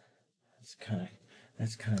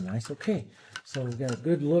 That's kind of nice. Okay, so we've got a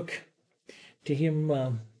good look to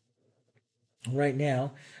him right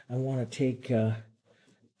now. I want to take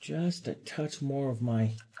just a touch more of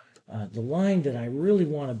my the line that I really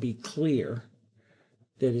want to be clear,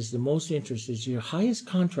 that is the most interest, is your highest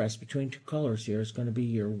contrast between two colors here is going to be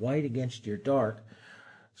your white against your dark.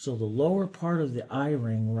 So the lower part of the eye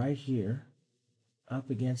ring right here up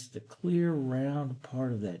against the clear round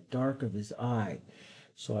part of that dark of his eye.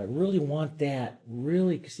 So I really want that,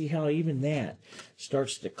 really see how even that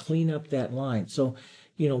starts to clean up that line. So,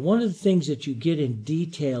 one of the things that you get in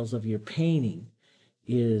details of your painting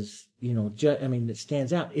is, that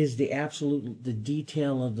stands out is the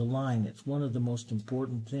detail of the line. It's one of the most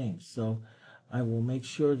important things. So I will make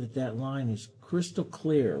sure that that line is crystal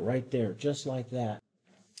clear right there, just like that.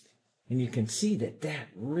 And you can see that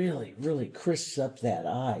really crisps up that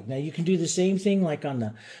eye. Now you can do the same thing like on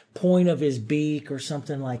the point of his beak or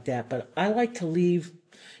something like that, but I like to leave,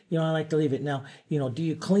 it. Now, do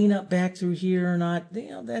you clean up back through here or not?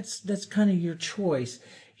 That's kind of your choice.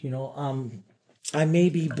 I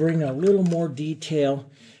maybe bring a little more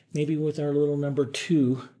detail, maybe with our little number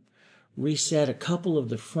 2, reset a couple of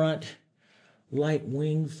the front light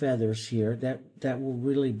wing feathers here. That will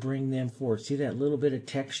really bring them forward. See that little bit of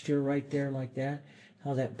texture right there like that?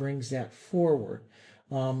 How that brings that forward.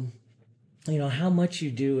 How much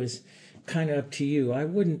you do is kind of up to you. I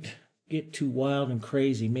wouldn't get too wild and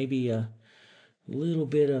crazy. Maybe a little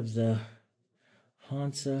bit of the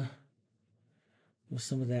Hansa with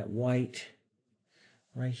some of that white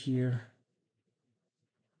right here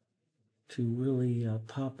to really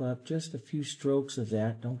pop up just a few strokes of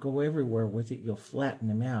that. Don't go everywhere with it. You'll flatten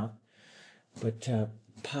them out. But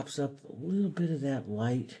pops up a little bit of that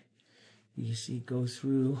light. You see go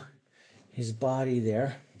through his body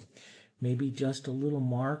there. Maybe just a little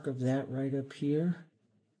mark of that right up here.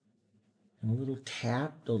 And a little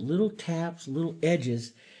tap. The little taps, little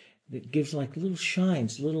edges that gives like little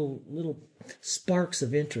shines, little sparks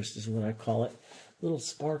of interest is what I call it. Little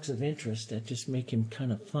sparks of interest that just make him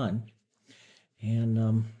kind of fun.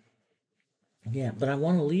 And yeah, but I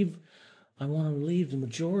want to leave the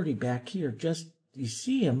majority back here. Just you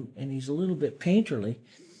see him, and he's a little bit painterly,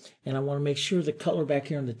 and I want to make sure the color back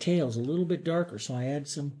here on the tail is a little bit darker. So I add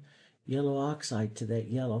some yellow oxide to that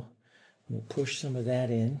yellow. We'll push some of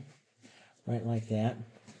that in, right like that.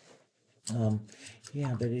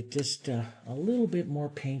 Yeah, but it just a little bit more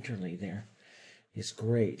painterly there is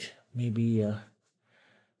great. Maybe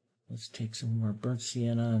let's take some more burnt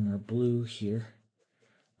sienna and our blue here,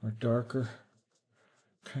 our darker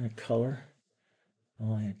kind of color.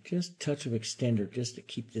 I'll add just a touch of extender just to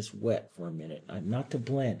keep this wet for a minute. Not to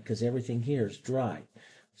blend, because everything here is dry.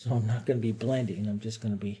 So I'm not going to be blending. I'm just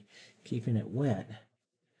going to be keeping it wet.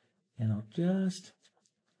 And I'll just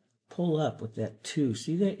pull up with that 2.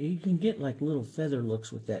 See that? You can get like little feather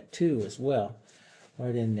looks with that 2 as well,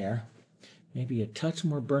 right in there. Maybe a touch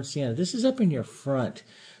more burnt sienna. This is up in your front,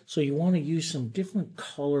 so you want to use some different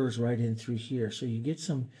colors right in through here. So you get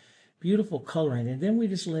some beautiful coloring. And then we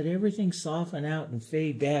just let everything soften out and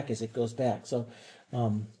fade back as it goes back. So,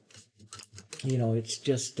 you know, it's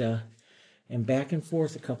just, and back and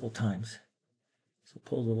forth a couple times. So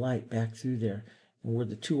pull the light back through there. And where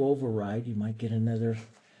the two override, you might get another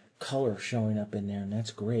color showing up in there, and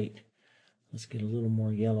that's great. Let's get a little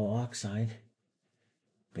more yellow oxide.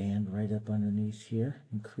 Band right up underneath here.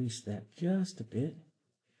 Increase that just a bit.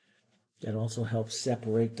 That also helps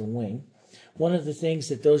separate the wing. One of the things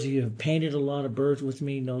that those of you who have painted a lot of birds with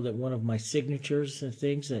me know that one of my signatures and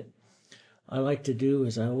things that I like to do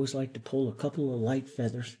is I always like to pull a couple of light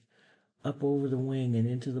feathers up over the wing and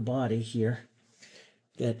into the body here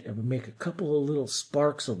that make a couple of little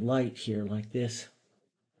sparks of light here like this.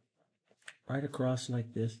 Right across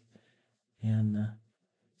like this. And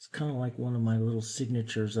it's kind of like one of my little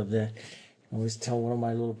signatures of that. I always tell one of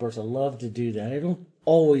my little birds I love to do that. I don't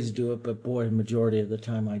always do it, but boy, the majority of the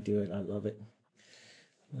time I do it. I love it.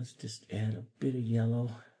 Let's just add a bit of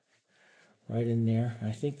yellow right in there.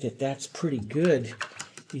 I think that that's pretty good.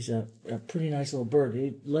 He's a pretty nice little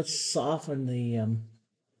bird. Let's soften the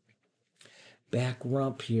back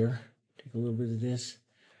rump here. Take a little bit of this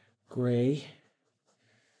gray.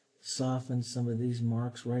 Soften some of these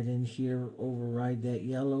marks right in here. Override that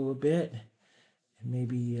yellow a bit. And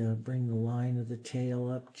maybe bring the line of the tail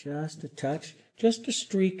up just a touch. Just a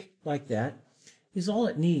streak like that is all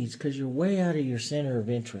it needs, because you're way out of your center of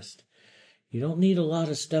interest. You don't need a lot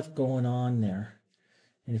of stuff going on there.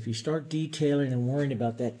 And if you start detailing and worrying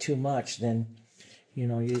about that too much, then, you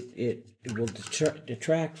know, it will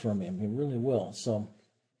detract from him. It really will. So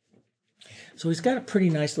he's got a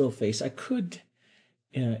pretty nice little face. I could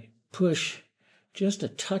push just a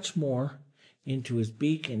touch more into his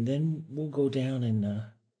beak, and then we'll go down and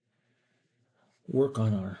work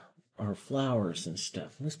on our flowers and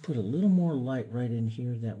stuff. Let's put a little more light right in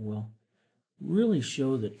here that will really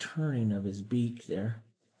show the turning of his beak there,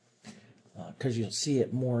 because you'll see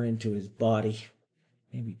it more into his body.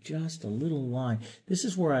 Maybe just a little line. This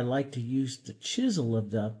is where I like to use the chisel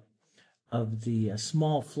of the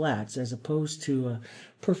small flats as opposed to a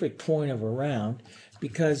perfect point of a round,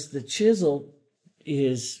 because the chisel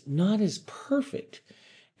is not as perfect.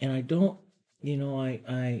 And I don't, you know,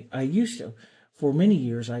 I used to, for many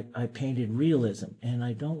years, I painted realism, and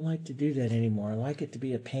I don't like to do that anymore. I like it to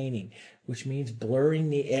be a painting, which means blurring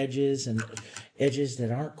the edges and edges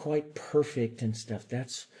that aren't quite perfect and stuff.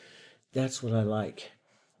 That's what I like.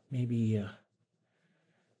 Maybe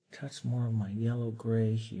touch more of my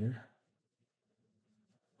yellow-gray here.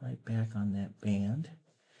 Right back on that band.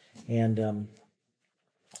 And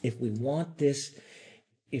if we want this,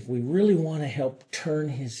 if we really want to help turn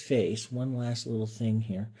his face, one last little thing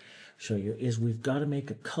here, show you, is we've got to make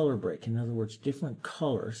a color break. In other words, different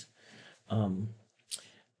colors.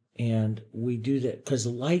 And we do that because the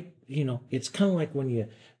light, you know, it's kind of like when you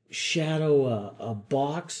shadow a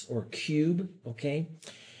box or cube, okay?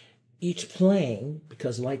 Each plane,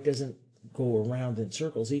 because light doesn't go around in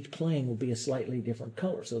circles, each plane will be a slightly different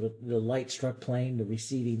color. So the light struck plane, the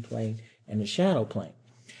receding plane, and the shadow plane.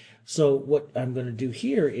 So what I'm going to do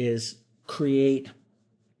here is create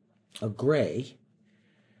a gray,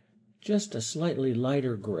 just a slightly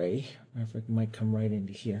lighter gray. Matter of fact, it might come right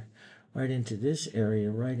into here, right into this area,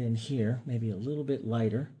 right in here, maybe a little bit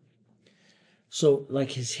lighter. So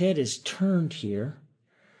like his head is turned here,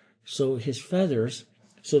 so his feathers,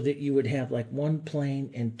 so that you would have like one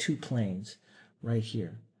plane and two planes right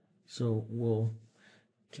here. So we'll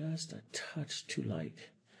just a touch too light.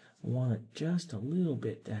 I want it just a little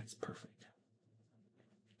bit. That's perfect.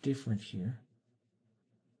 Different here.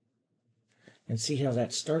 And see how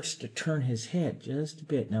that starts to turn his head just a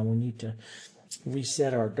bit. Now we need to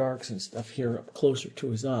reset our darks and stuff here up closer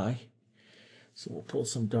to his eye. So we'll pull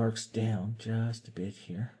some darks down just a bit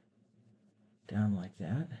here. Down like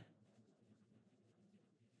that.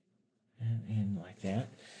 And in like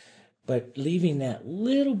that. But leaving that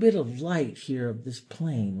little bit of light here of this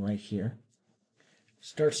plane right here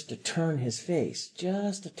starts to turn his face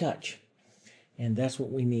just a touch. And that's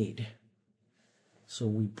what we need. So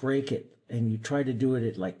we break it, and you try to do it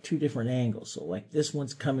at like two different angles. So like this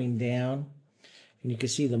one's coming down, and you can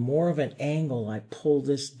see the more of an angle I pull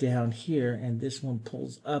this down here, and this one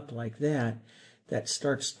pulls up like that, that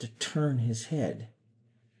starts to turn his head.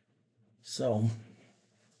 So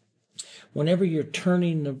whenever you're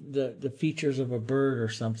turning the features of a bird or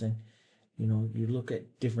something, you know, you look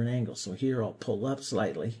at different angles. So here I'll pull up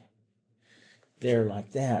slightly. There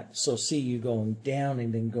like that. So see you going down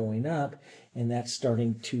and then going up, and that's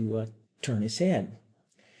starting to turn his head.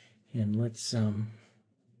 And let's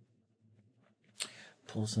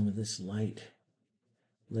pull some of this light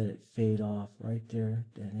let it fade off right there,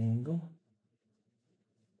 that angle.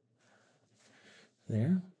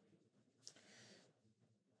 There.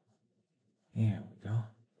 There we go.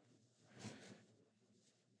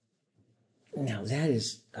 Now that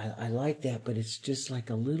is, I like that, but it's just like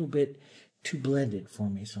a little bit too blended for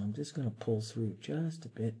me. So I'm just going to pull through just a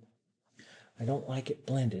bit. I don't like it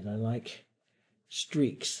blended. I like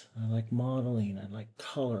streaks. I like modeling. I like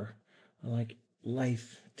color. I like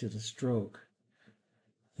life to the stroke.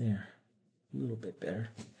 There, a little bit better.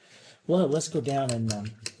 Well, let's go down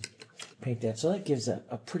and paint that. So that gives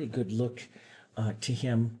a pretty good look to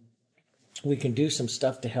him. We can do some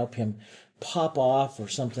stuff to help him pop off or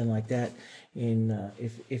something like that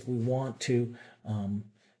if we want to.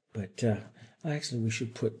 But actually, we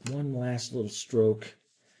should put one last little stroke.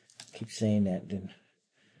 I keep saying that. Then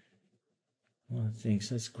one of the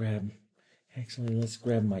things. Let's grab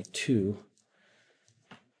my 2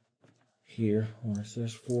 here. Or so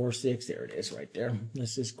there's 4, 6. There it is, right there.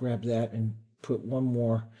 Let's just grab that and put one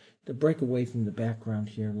more to break away from the background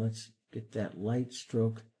here. Let's get that light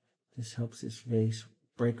stroke. This helps his face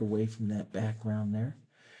break away from that background there.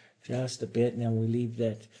 Just a bit. Now we leave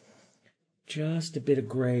that just a bit of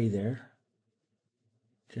gray there.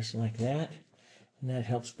 Just like that. And that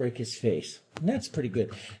helps break his face. And that's pretty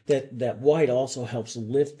good. That white also helps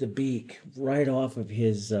lift the beak right off of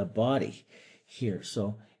his body here.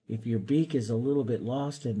 So if your beak is a little bit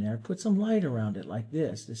lost in there, put some light around it like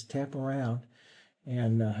this. Just tap around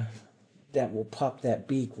and that will pop that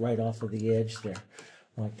beak right off of the edge there.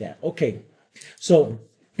 Like that. Okay, so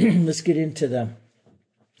let's get into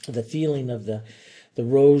the feeling of the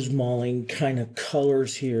rose mauling kind of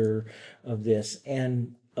colors here of this,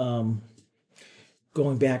 and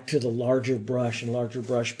going back to the larger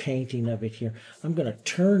brush painting of it here. I'm going to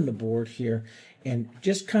turn the board here and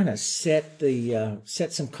just kind of set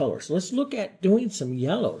some colors. So let's look at doing some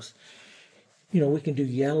yellows. You know, we can do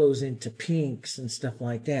yellows into pinks and stuff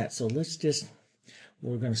like that. So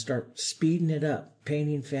we're going to start speeding it up,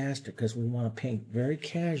 painting faster, because we want to paint very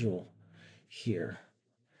casual here.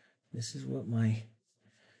 This is what my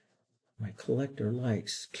collector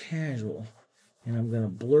likes, casual. And I'm going to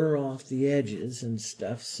blur off the edges and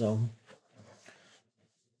stuff, so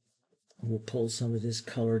we'll pull some of this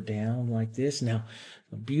color down like this. Now,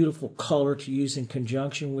 a beautiful color to use in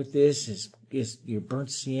conjunction with this is your burnt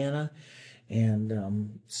sienna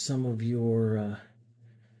and some of your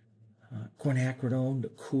quinacridone to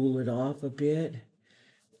cool it off a bit.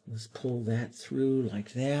 Let's pull that through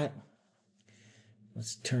like that.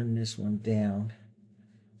 Let's turn this one down.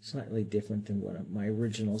 Slightly different than what my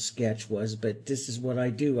original sketch was, but this is what I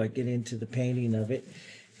do. I get into the painting of it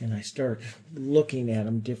and I start looking at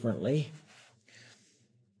them differently.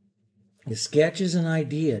 The sketch is an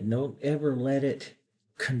idea. Don't ever let it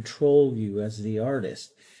control you as the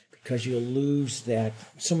artist, because you'll lose that.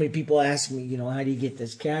 So many people ask me, you know, how do you get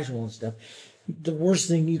this casual and stuff? The worst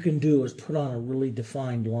thing you can do is put on a really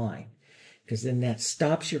defined line, because then that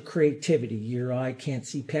stops your creativity. Your eye can't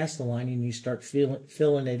see past the line and you start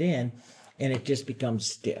filling it in and it just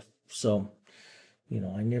becomes stiff. So, you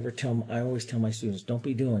know, I always tell my students, don't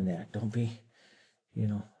be doing that. Don't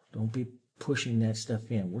be pushing that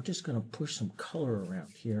stuff in. We're just going to push some color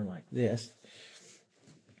around here like this.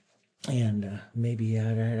 And maybe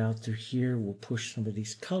right out through here, we'll push some of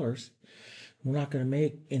these colors. We're not going to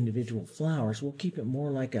make individual flowers. We'll keep it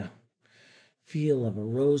more like a feel of a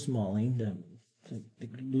rose mauling, the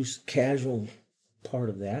loose, casual part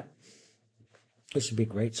of that. This would be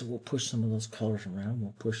great. So we'll push some of those colors around.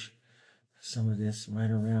 We'll push some of this right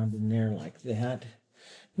around in there like that.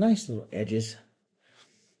 Nice little edges.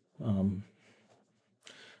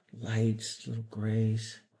 Lights, little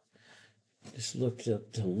grays. Just look to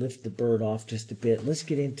lift the bird off just a bit. Let's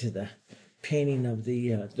get into the painting of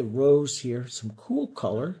the rose here. Some cool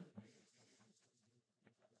color.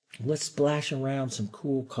 Let's splash around some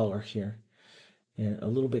cool color here. And a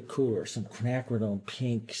little bit cooler. Some quinacridone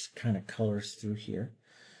pinks kind of colors through here.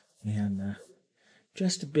 And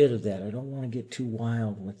just a bit of that. I don't want to get too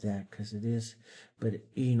wild with that because it is. But,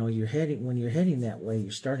 you know, when you're heading that way,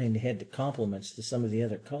 you're starting to head to complements to some of the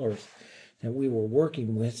other colors that we were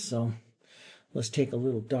working with. So let's take a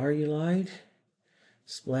little Darulite,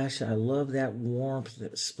 splash. I love that warmth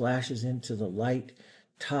that splashes into the light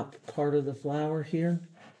top part of the flower here.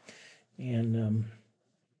 And,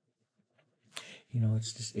 you know,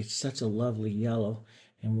 it's such a lovely yellow.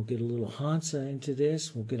 And we'll get a little Hansa into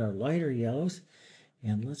this. We'll get our lighter yellows.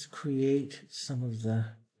 And let's create some of the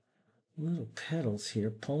little petals here,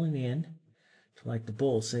 pulling in to like the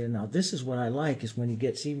bowl. So now this is what I like, is when you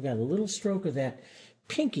get, see, we've got a little stroke of that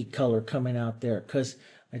pinky color coming out there, because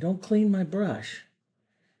I don't clean my brush.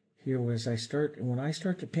 here was when I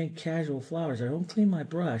start to paint casual flowers, I don't clean my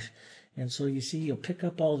brush. And so you see, you'll pick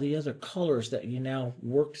up all the other colors that you now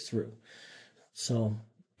worked through. So,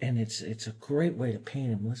 and it's a great way to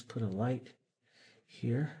paint them. Let's put a light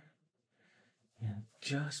here and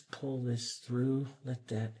just pull this through. Let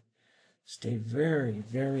that stay very,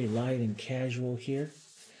 very light and casual here.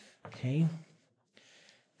 Okay.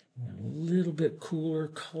 A little bit cooler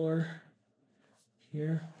color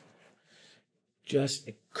here. Just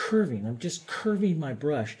curving. I'm just curving my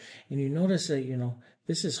brush. And you notice that, you know,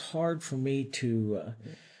 this is hard for me to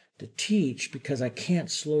teach because I can't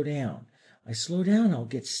slow down. I slow down, I'll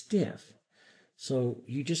get stiff. So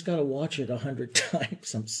you just got to watch it 100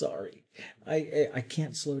 times. I'm sorry. I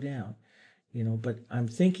can't slow down, you know, but I'm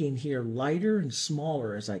thinking here lighter and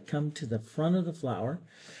smaller as I come to the front of the flower.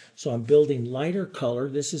 So I'm building lighter color.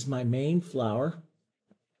 This is my main flower.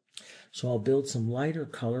 So I'll build some lighter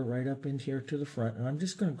color right up in here to the front. And I'm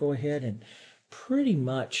just going to go ahead and pretty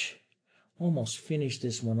much almost finish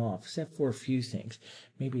this one off, except for a few things.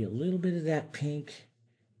 Maybe a little bit of that pink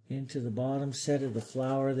into the bottom set of the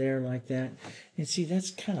flower there like that. And see,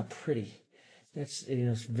 that's kind of pretty. That's, you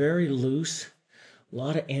know, it's very loose. A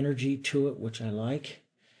lot of energy to it, which I like.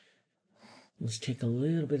 Let's take a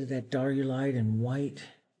little bit of that Darulite and white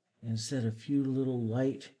and set a few little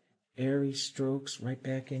light airy strokes right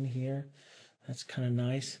back in here. That's kind of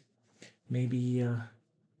nice. Maybe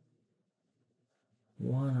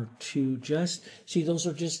one or two. Just see, those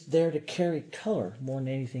are just there to carry color more than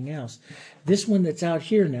anything else. This one that's out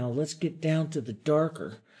here now, let's get down to the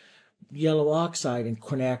darker yellow oxide and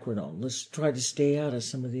quinacridone. Let's try to stay out of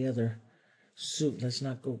some of the other soup. Let's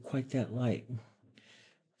not go quite that light.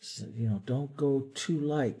 So, you know, don't go too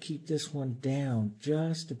light. Keep this one down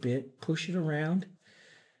just a bit. Push it around.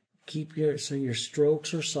 Keep so your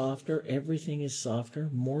strokes are softer. Everything is softer.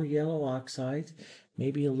 More yellow oxides.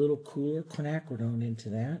 Maybe a little cooler quinacridone into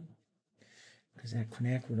that, because that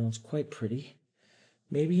quinacridone's quite pretty.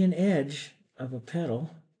 Maybe an edge of a petal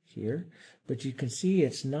here, but you can see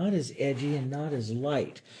it's not as edgy and not as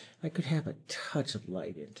light. I could have a touch of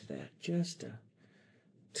light into that, just a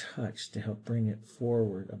touch to help bring it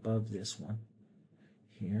forward above this one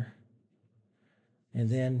here. And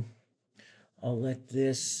then I'll let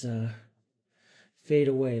this fade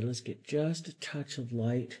away. Let's get just a touch of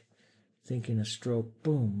light. Thinking a stroke,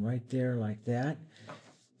 boom, right there like that.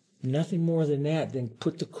 Nothing more than that. Then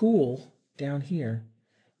put the cool down here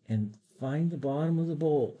and find the bottom of the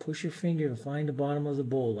bowl. Push your finger to find the bottom of the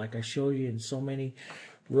bowl, like I showed you in so many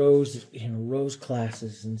rose, rose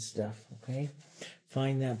classes and stuff. Okay,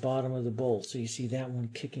 find that bottom of the bowl. So you see that one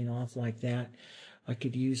kicking off like that. I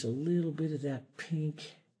could use a little bit of that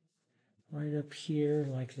pink right up here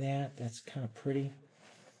like that. That's kind of pretty.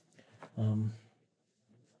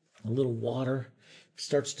 A little water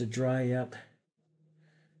starts to dry up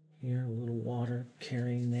here. A little water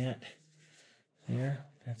carrying that there.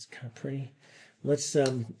 That's kind of pretty. Let's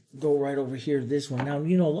go right over here to this one. Now,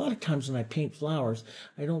 you know, a lot of times when I paint flowers,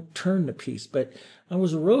 I don't turn the piece, but I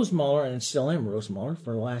was a rose mauler and still am a rose mauler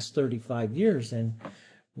for the last 35 years. And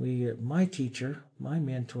my teacher, my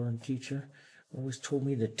mentor and teacher, always told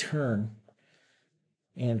me to turn.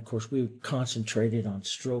 And, of course, we concentrated on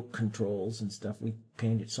stroke controls and stuff. We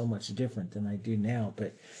painted so much different than I do now.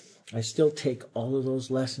 But I still take all of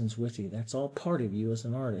those lessons with you. That's all part of you as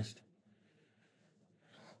an artist.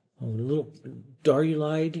 A little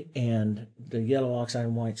Darulite and the yellow oxide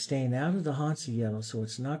and white staying out of the Hansa yellow, so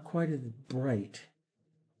it's not quite as bright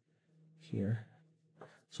here.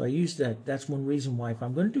 So I use that. That's one reason why if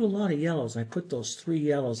I'm going to do a lot of yellows, I put those 3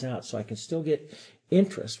 yellows out so I can still get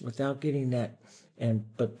interest without getting that,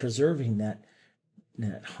 but preserving that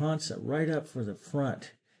Hansa right up for the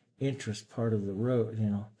front interest part of the road,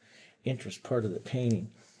 interest part of the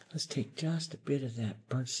painting. Let's take just a bit of that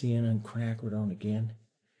burnt sienna and quinacridone again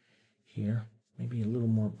here. Maybe a little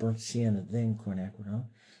more burnt sienna than quinacridone,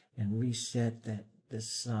 and reset this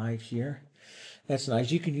side here. That's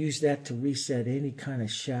nice. You can use that to reset any kind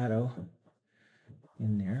of shadow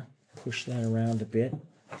in there. Push that around a bit.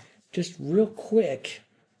 Just real quick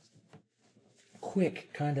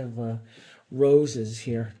kind of roses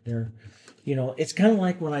here. They're, it's kind of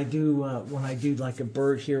like when I do like a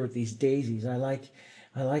bird here with these daisies. I like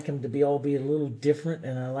them to be a little different,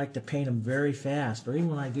 and I like to paint them very fast. Or even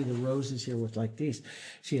when I do the roses here with like these,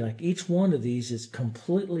 see, like each one of these is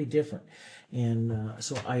completely different, and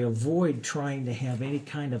so I avoid trying to have any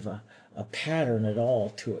kind of a pattern at all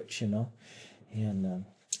to it, and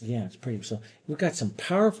yeah, it's pretty. So we've got some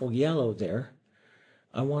powerful yellow there.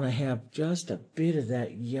 I want to have just a bit of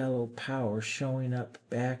that yellow power showing up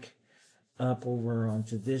back up over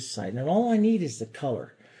onto this side. And all I need is the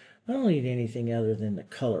color. I don't need anything other than the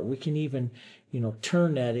color. We can even,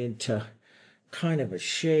 turn that into kind of a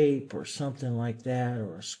shape or something like that,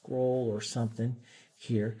 or a scroll or something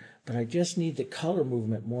here. But I just need the color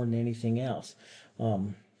movement more than anything else.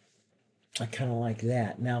 I kind of like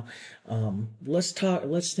that. Now, let's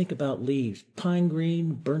think about leaves. Pine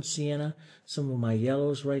green, burnt sienna, some of my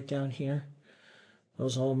yellows right down here.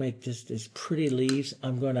 Those all make this pretty leaves.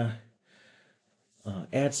 I'm going to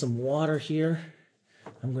add some water here.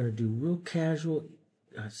 I'm going to do real casual,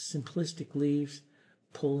 simplistic leaves.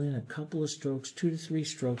 Pull in a couple of strokes, 2 to 3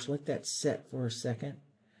 strokes. Let that set for a second.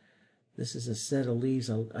 This is a set of leaves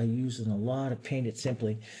I use in a lot of Paint It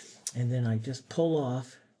Simply. And then I just pull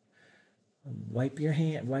off. Wipe your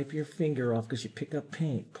finger off because you pick up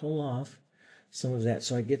paint. Pull off some of that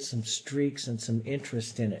so I get some streaks and some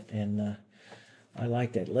interest in it. And I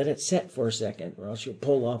like that. Let it set for a second or else you'll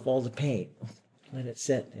pull off all the paint. Let it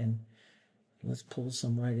set, and let's pull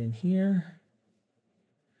some right in here.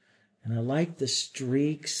 And I like the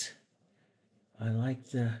streaks. I like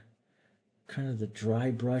the kind of the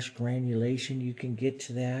dry brush granulation you can get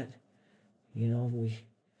to that. We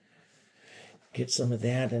get some of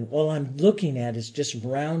that, and all I'm looking at is just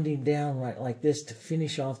rounding down right like this to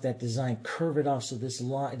finish off that design. Curve it off so this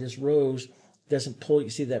rose doesn't pull. You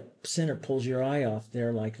see that center pulls your eye off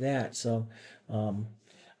there like that. So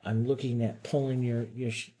I'm looking at pulling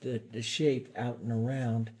the shape out and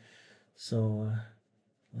around. So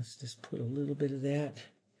let's just put a little bit of that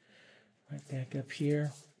right back up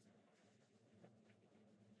here.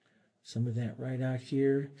 Some of that right out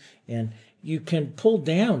here. And you can pull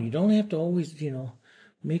down. You don't have to always,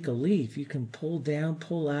 make a leaf. You can pull down,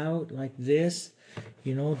 pull out like this.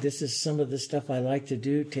 This is some of the stuff I like to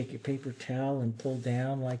do. Take your paper towel and pull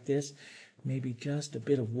down like this. Maybe just a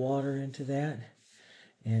bit of water into that.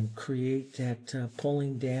 And create that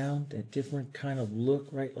pulling down, that different kind of look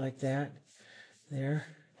right like that. There.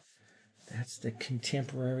 That's the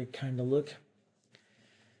contemporary kind of look.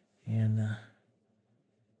 And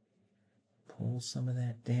pull some of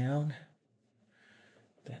that down.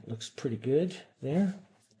 That looks pretty good there.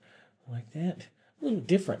 Like that. A little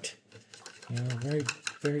different. Very,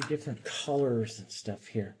 very different colors and stuff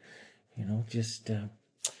here.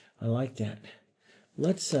 I like that.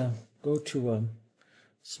 Let's go to a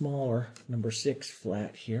smaller number 6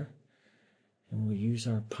 flat here. And we'll use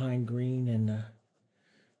our pine green and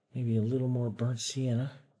maybe a little more burnt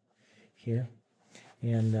sienna here.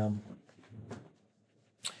 And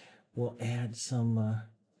we'll add some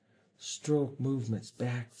stroke movements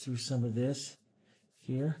back through some of this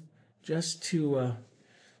here, just to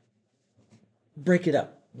break it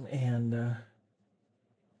up. And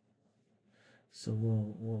so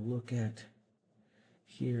we'll look at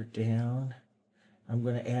here down. I'm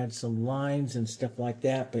going to add some lines and stuff like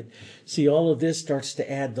that, but see, all of this starts to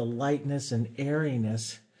add the lightness and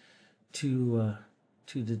airiness to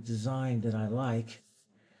the design that I like.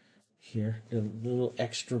 Here, the little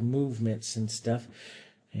extra movements and stuff,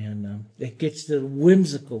 and it gets the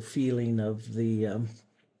whimsical feeling of the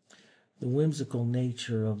whimsical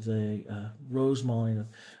nature of the rose mauling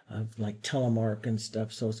of like telemark and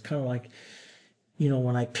stuff. So it's kind of like,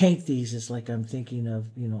 when I paint these, it's like I'm thinking of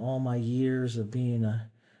all my years of being a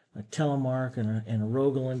telemark and a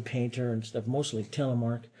Rogalin painter and stuff, mostly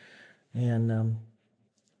telemark, and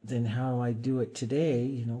then how I do it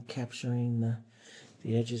today, capturing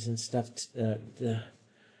the edges and stuff, the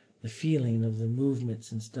feeling of the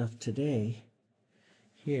movements and stuff today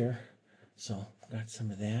here. So got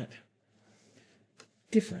some of that.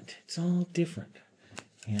 Different. It's all different.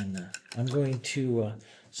 And I'm going to,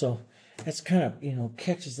 so that's kind of,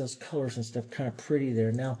 catches those colors and stuff kind of pretty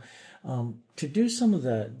there. Now, to do some of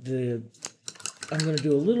I'm going to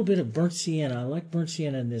do a little bit of burnt sienna. I like burnt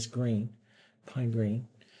sienna in this green, pine green.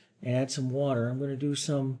 And add some water. I'm going to do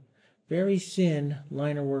some very thin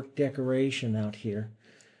liner work decoration out here,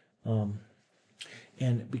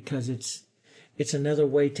 and because it's another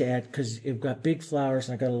way to add, because you've got big flowers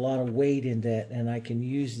and I got a lot of weight in that, and I can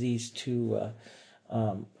use these to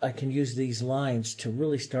these lines to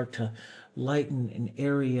really start to lighten and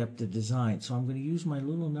airy up the design. So I'm going to use my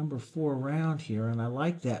little number 4 round here, and I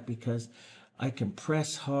like that because I can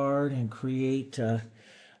press hard and create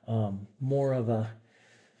more of a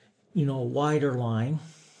wider line,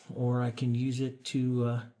 or I can use it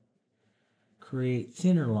to create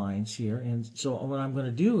thinner lines here. And so what I'm going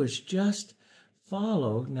to do is just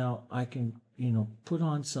follow. Now I can, put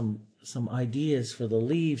on some ideas for the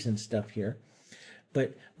leaves and stuff here.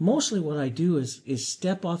 But mostly what I do is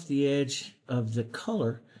step off the edge of the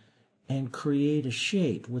color and create a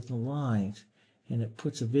shape with the lines. And it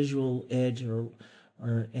puts a visual edge or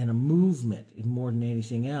and a movement more than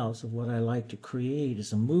anything else of what I like to create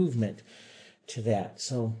is a movement to that.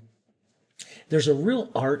 So there's a real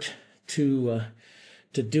art to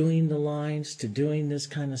doing the lines, to doing this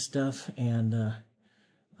kind of stuff, and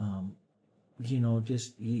you know,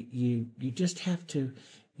 just you just have to,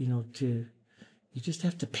 you know, you just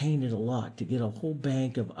have to paint it a lot to get a whole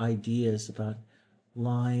bank of ideas about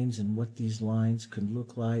lines and what these lines could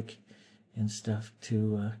look like and stuff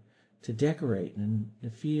to decorate, and the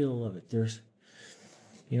feel of it. There's,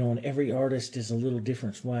 you know, and every artist is a little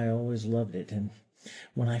different. That's why I always loved it. And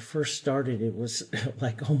when I first started, it was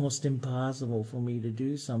like almost impossible for me to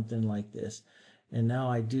do something like this. And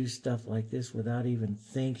now I do stuff like this without even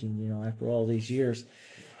thinking, you know, after all these years.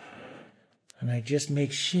 And I just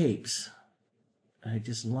make shapes. I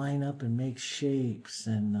just line up and make shapes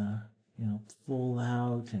and, you know, full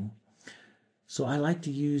out. And so I like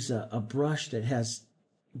to use a brush that has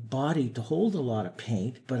body to hold a lot of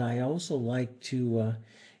paint, but I also like to,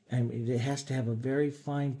 it has to have a very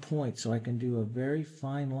fine point, so I can do a very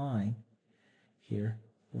fine line here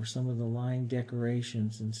for some of the line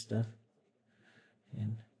decorations and stuff.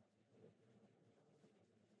 And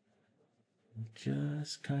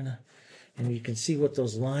just kind of, and you can see what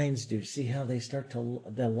those lines do. See how they start to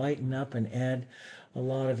lighten up and add a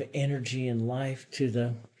lot of energy and life to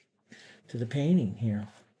the painting here.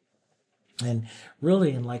 And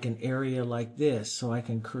really in like an area like this, so I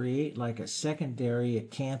can create like a secondary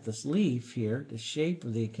acanthus leaf here, the shape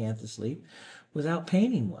of the acanthus leaf, without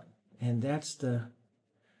painting one. And that's the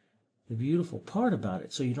beautiful part about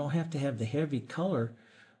it. So you don't have to have the heavy color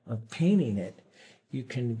of painting it. You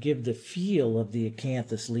can give the feel of the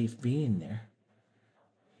acanthus leaf being there.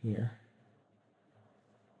 Here.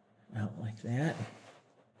 Out like that.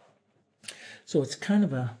 So it's kind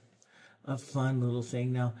of a fun little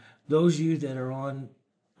thing. Now, those of you that are on,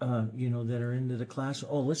 you know, that are into the class,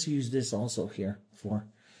 oh, let's use this also here for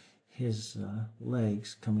his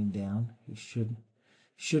legs coming down. He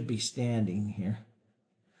should be standing here.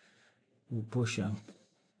 We'll push a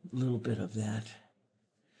little bit of that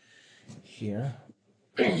here.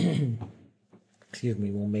 Excuse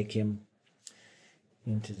me, we'll make him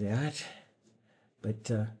into that. But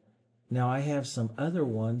now I have some other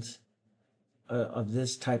ones of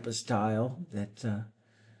this type of style that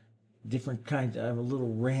different kinds. I have a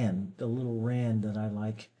little wren, the little wren that I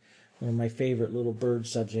like. One of my favorite little bird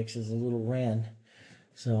subjects is a little wren.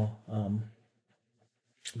 So,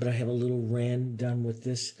 but I have a little wren done with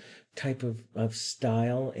this type of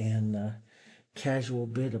style and casual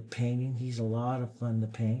bit of painting. He's a lot of fun to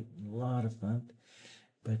paint, a lot of fun.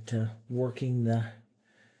 But working the,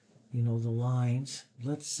 you know, the lines.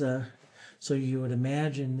 Let's, so you would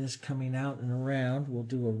imagine this coming out and around. We'll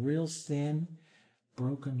do a real thin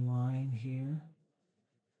broken line here.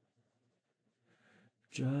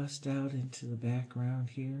 Just out into the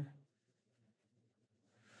background here.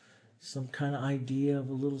 Some kind of idea of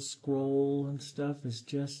a little scroll and stuff is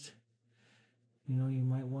just, you know, you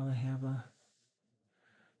might want to have a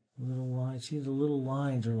little line. See, the little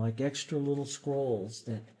lines are like extra little scrolls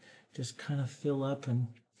that just kind of fill up and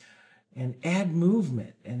add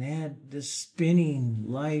movement and add this spinning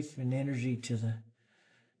life and energy to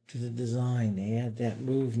the design. They add that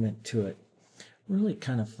movement to it. Really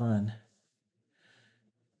kind of fun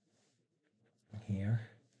here.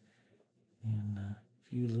 And a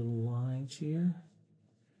few little lines here.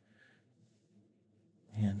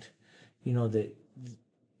 And, you know,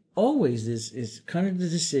 always is kind of the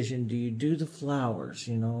decision, do you do the flowers,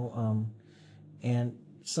 you know? And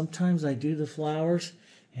sometimes I do the flowers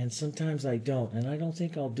and sometimes I don't. And I don't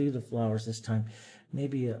think I'll do the flowers this time.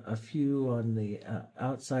 Maybe a few on the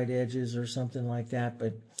outside edges or something like that,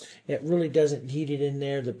 but it really doesn't need it in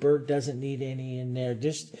there. The bird doesn't need any in there.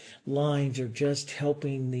 Just lines are just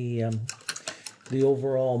helping the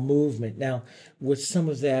overall movement. Now, with some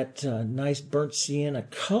of that nice burnt sienna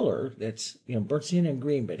color, that's, you know, burnt sienna and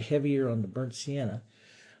green, but heavier on the burnt sienna,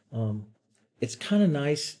 it's kind of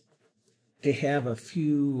nice to have a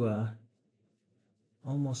few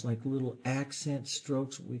almost like little accent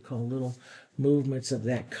strokes, what we call little movements of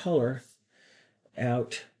that color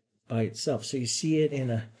out by itself. So you see it in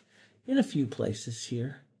a few places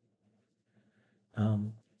here.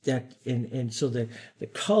 That and so the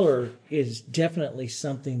color is definitely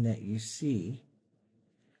something that you see,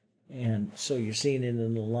 and so you're seeing it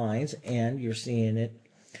in the lines and you're seeing it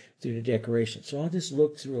through the decoration. So I'll just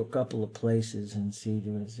look through a couple of places and see,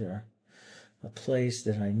 is there a place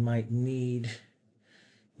that I might need,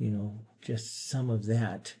 you know, just some of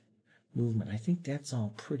that movement. I think that's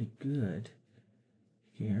all pretty good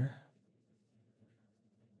here.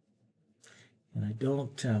 And I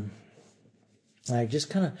don't I just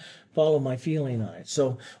kind of follow my feeling on it.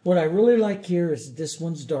 So what I really like here is this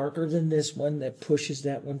one's darker than this one. That pushes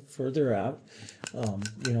that one further out.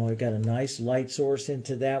 You know, I got a nice light source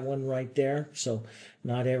into that one right there. So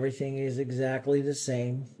not everything is exactly the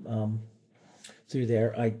same through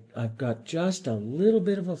there. I've got just a little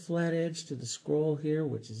bit of a flat edge to the scroll here,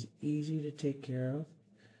 which is easy to take care of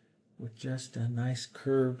with just a nice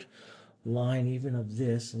curved line, even of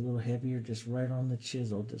this, a little heavier, just right on the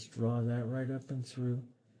chisel. Just draw that right up and through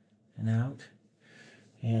and out,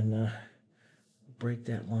 and break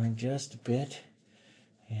that line just a bit.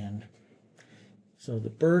 And so the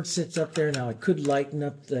bird sits up there. Now I could lighten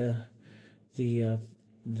up the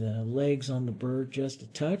legs on the bird just a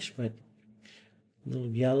touch, but a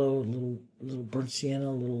little yellow, a little burnt sienna,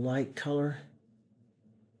 a little light color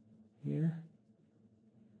here.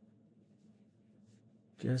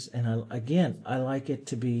 And I like it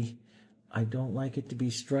to be, I don't like it to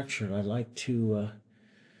be structured. I like it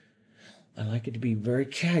to be very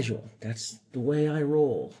casual. That's the way I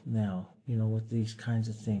roll now, you know, with these kinds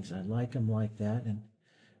of things. I like them like that, and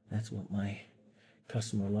that's what my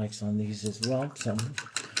customer likes on these as well. So,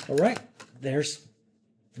 all right, there's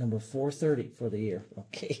number 430 for the year.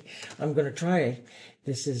 Okay, I'm going to try,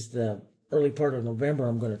 this is the early part of November,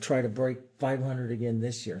 I'm going to try to break 500 again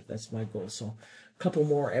this year. That's my goal. So couple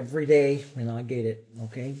more every day and I'll get it.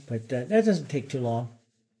 Okay, but that doesn't take too long.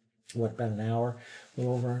 What, about an hour, a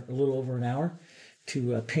little over an hour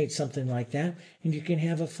to paint something like that, and you can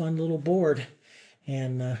have a fun little board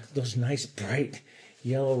and those nice bright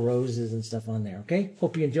yellow roses and stuff on there. Okay,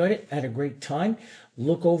 hope you enjoyed it. Had a great time.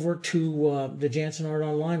 Look over to the Jansen Art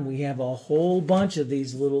Online. We have a whole bunch of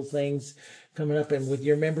these little things coming up, and with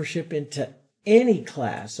your membership into any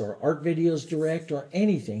class or Art Videos Direct or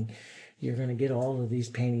anything, you're going to get all of these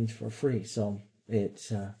paintings for free. So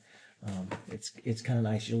it's kind of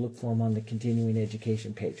nice. You look for them on the continuing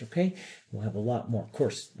education page. Okay, we'll have a lot more. Of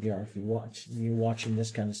course, you are if you're watching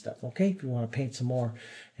this kind of stuff. Okay, if you want to paint some more,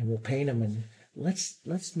 and we'll paint them, and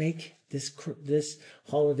let's make this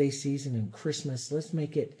holiday season and Christmas. Let's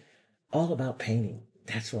make it all about painting.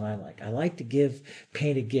 That's what I like. I like to give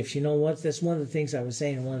painted gifts. You know what? That's one of the things I was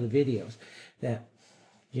saying in one of the videos, that,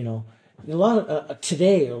 you know, a lot of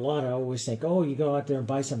today, I always think, oh, you go out there and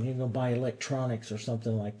buy something, you go buy electronics or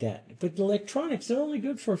something like that. But the electronics, they're only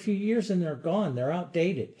good for a few years and they're gone. They're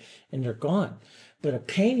outdated and they're gone. But a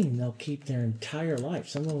painting, they'll keep their entire life.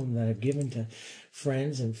 Some of them that I've given to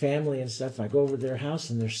friends and family and stuff, I go over to their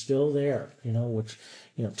house and they're still there, you know, which,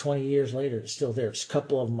 you know, 20 years later, it's still there. There's a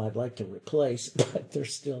couple of them I'd like to replace, but they're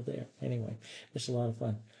still there. Anyway, it's a lot of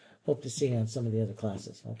fun. Hope to see you on some of the other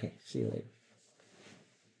classes. Okay, see you later.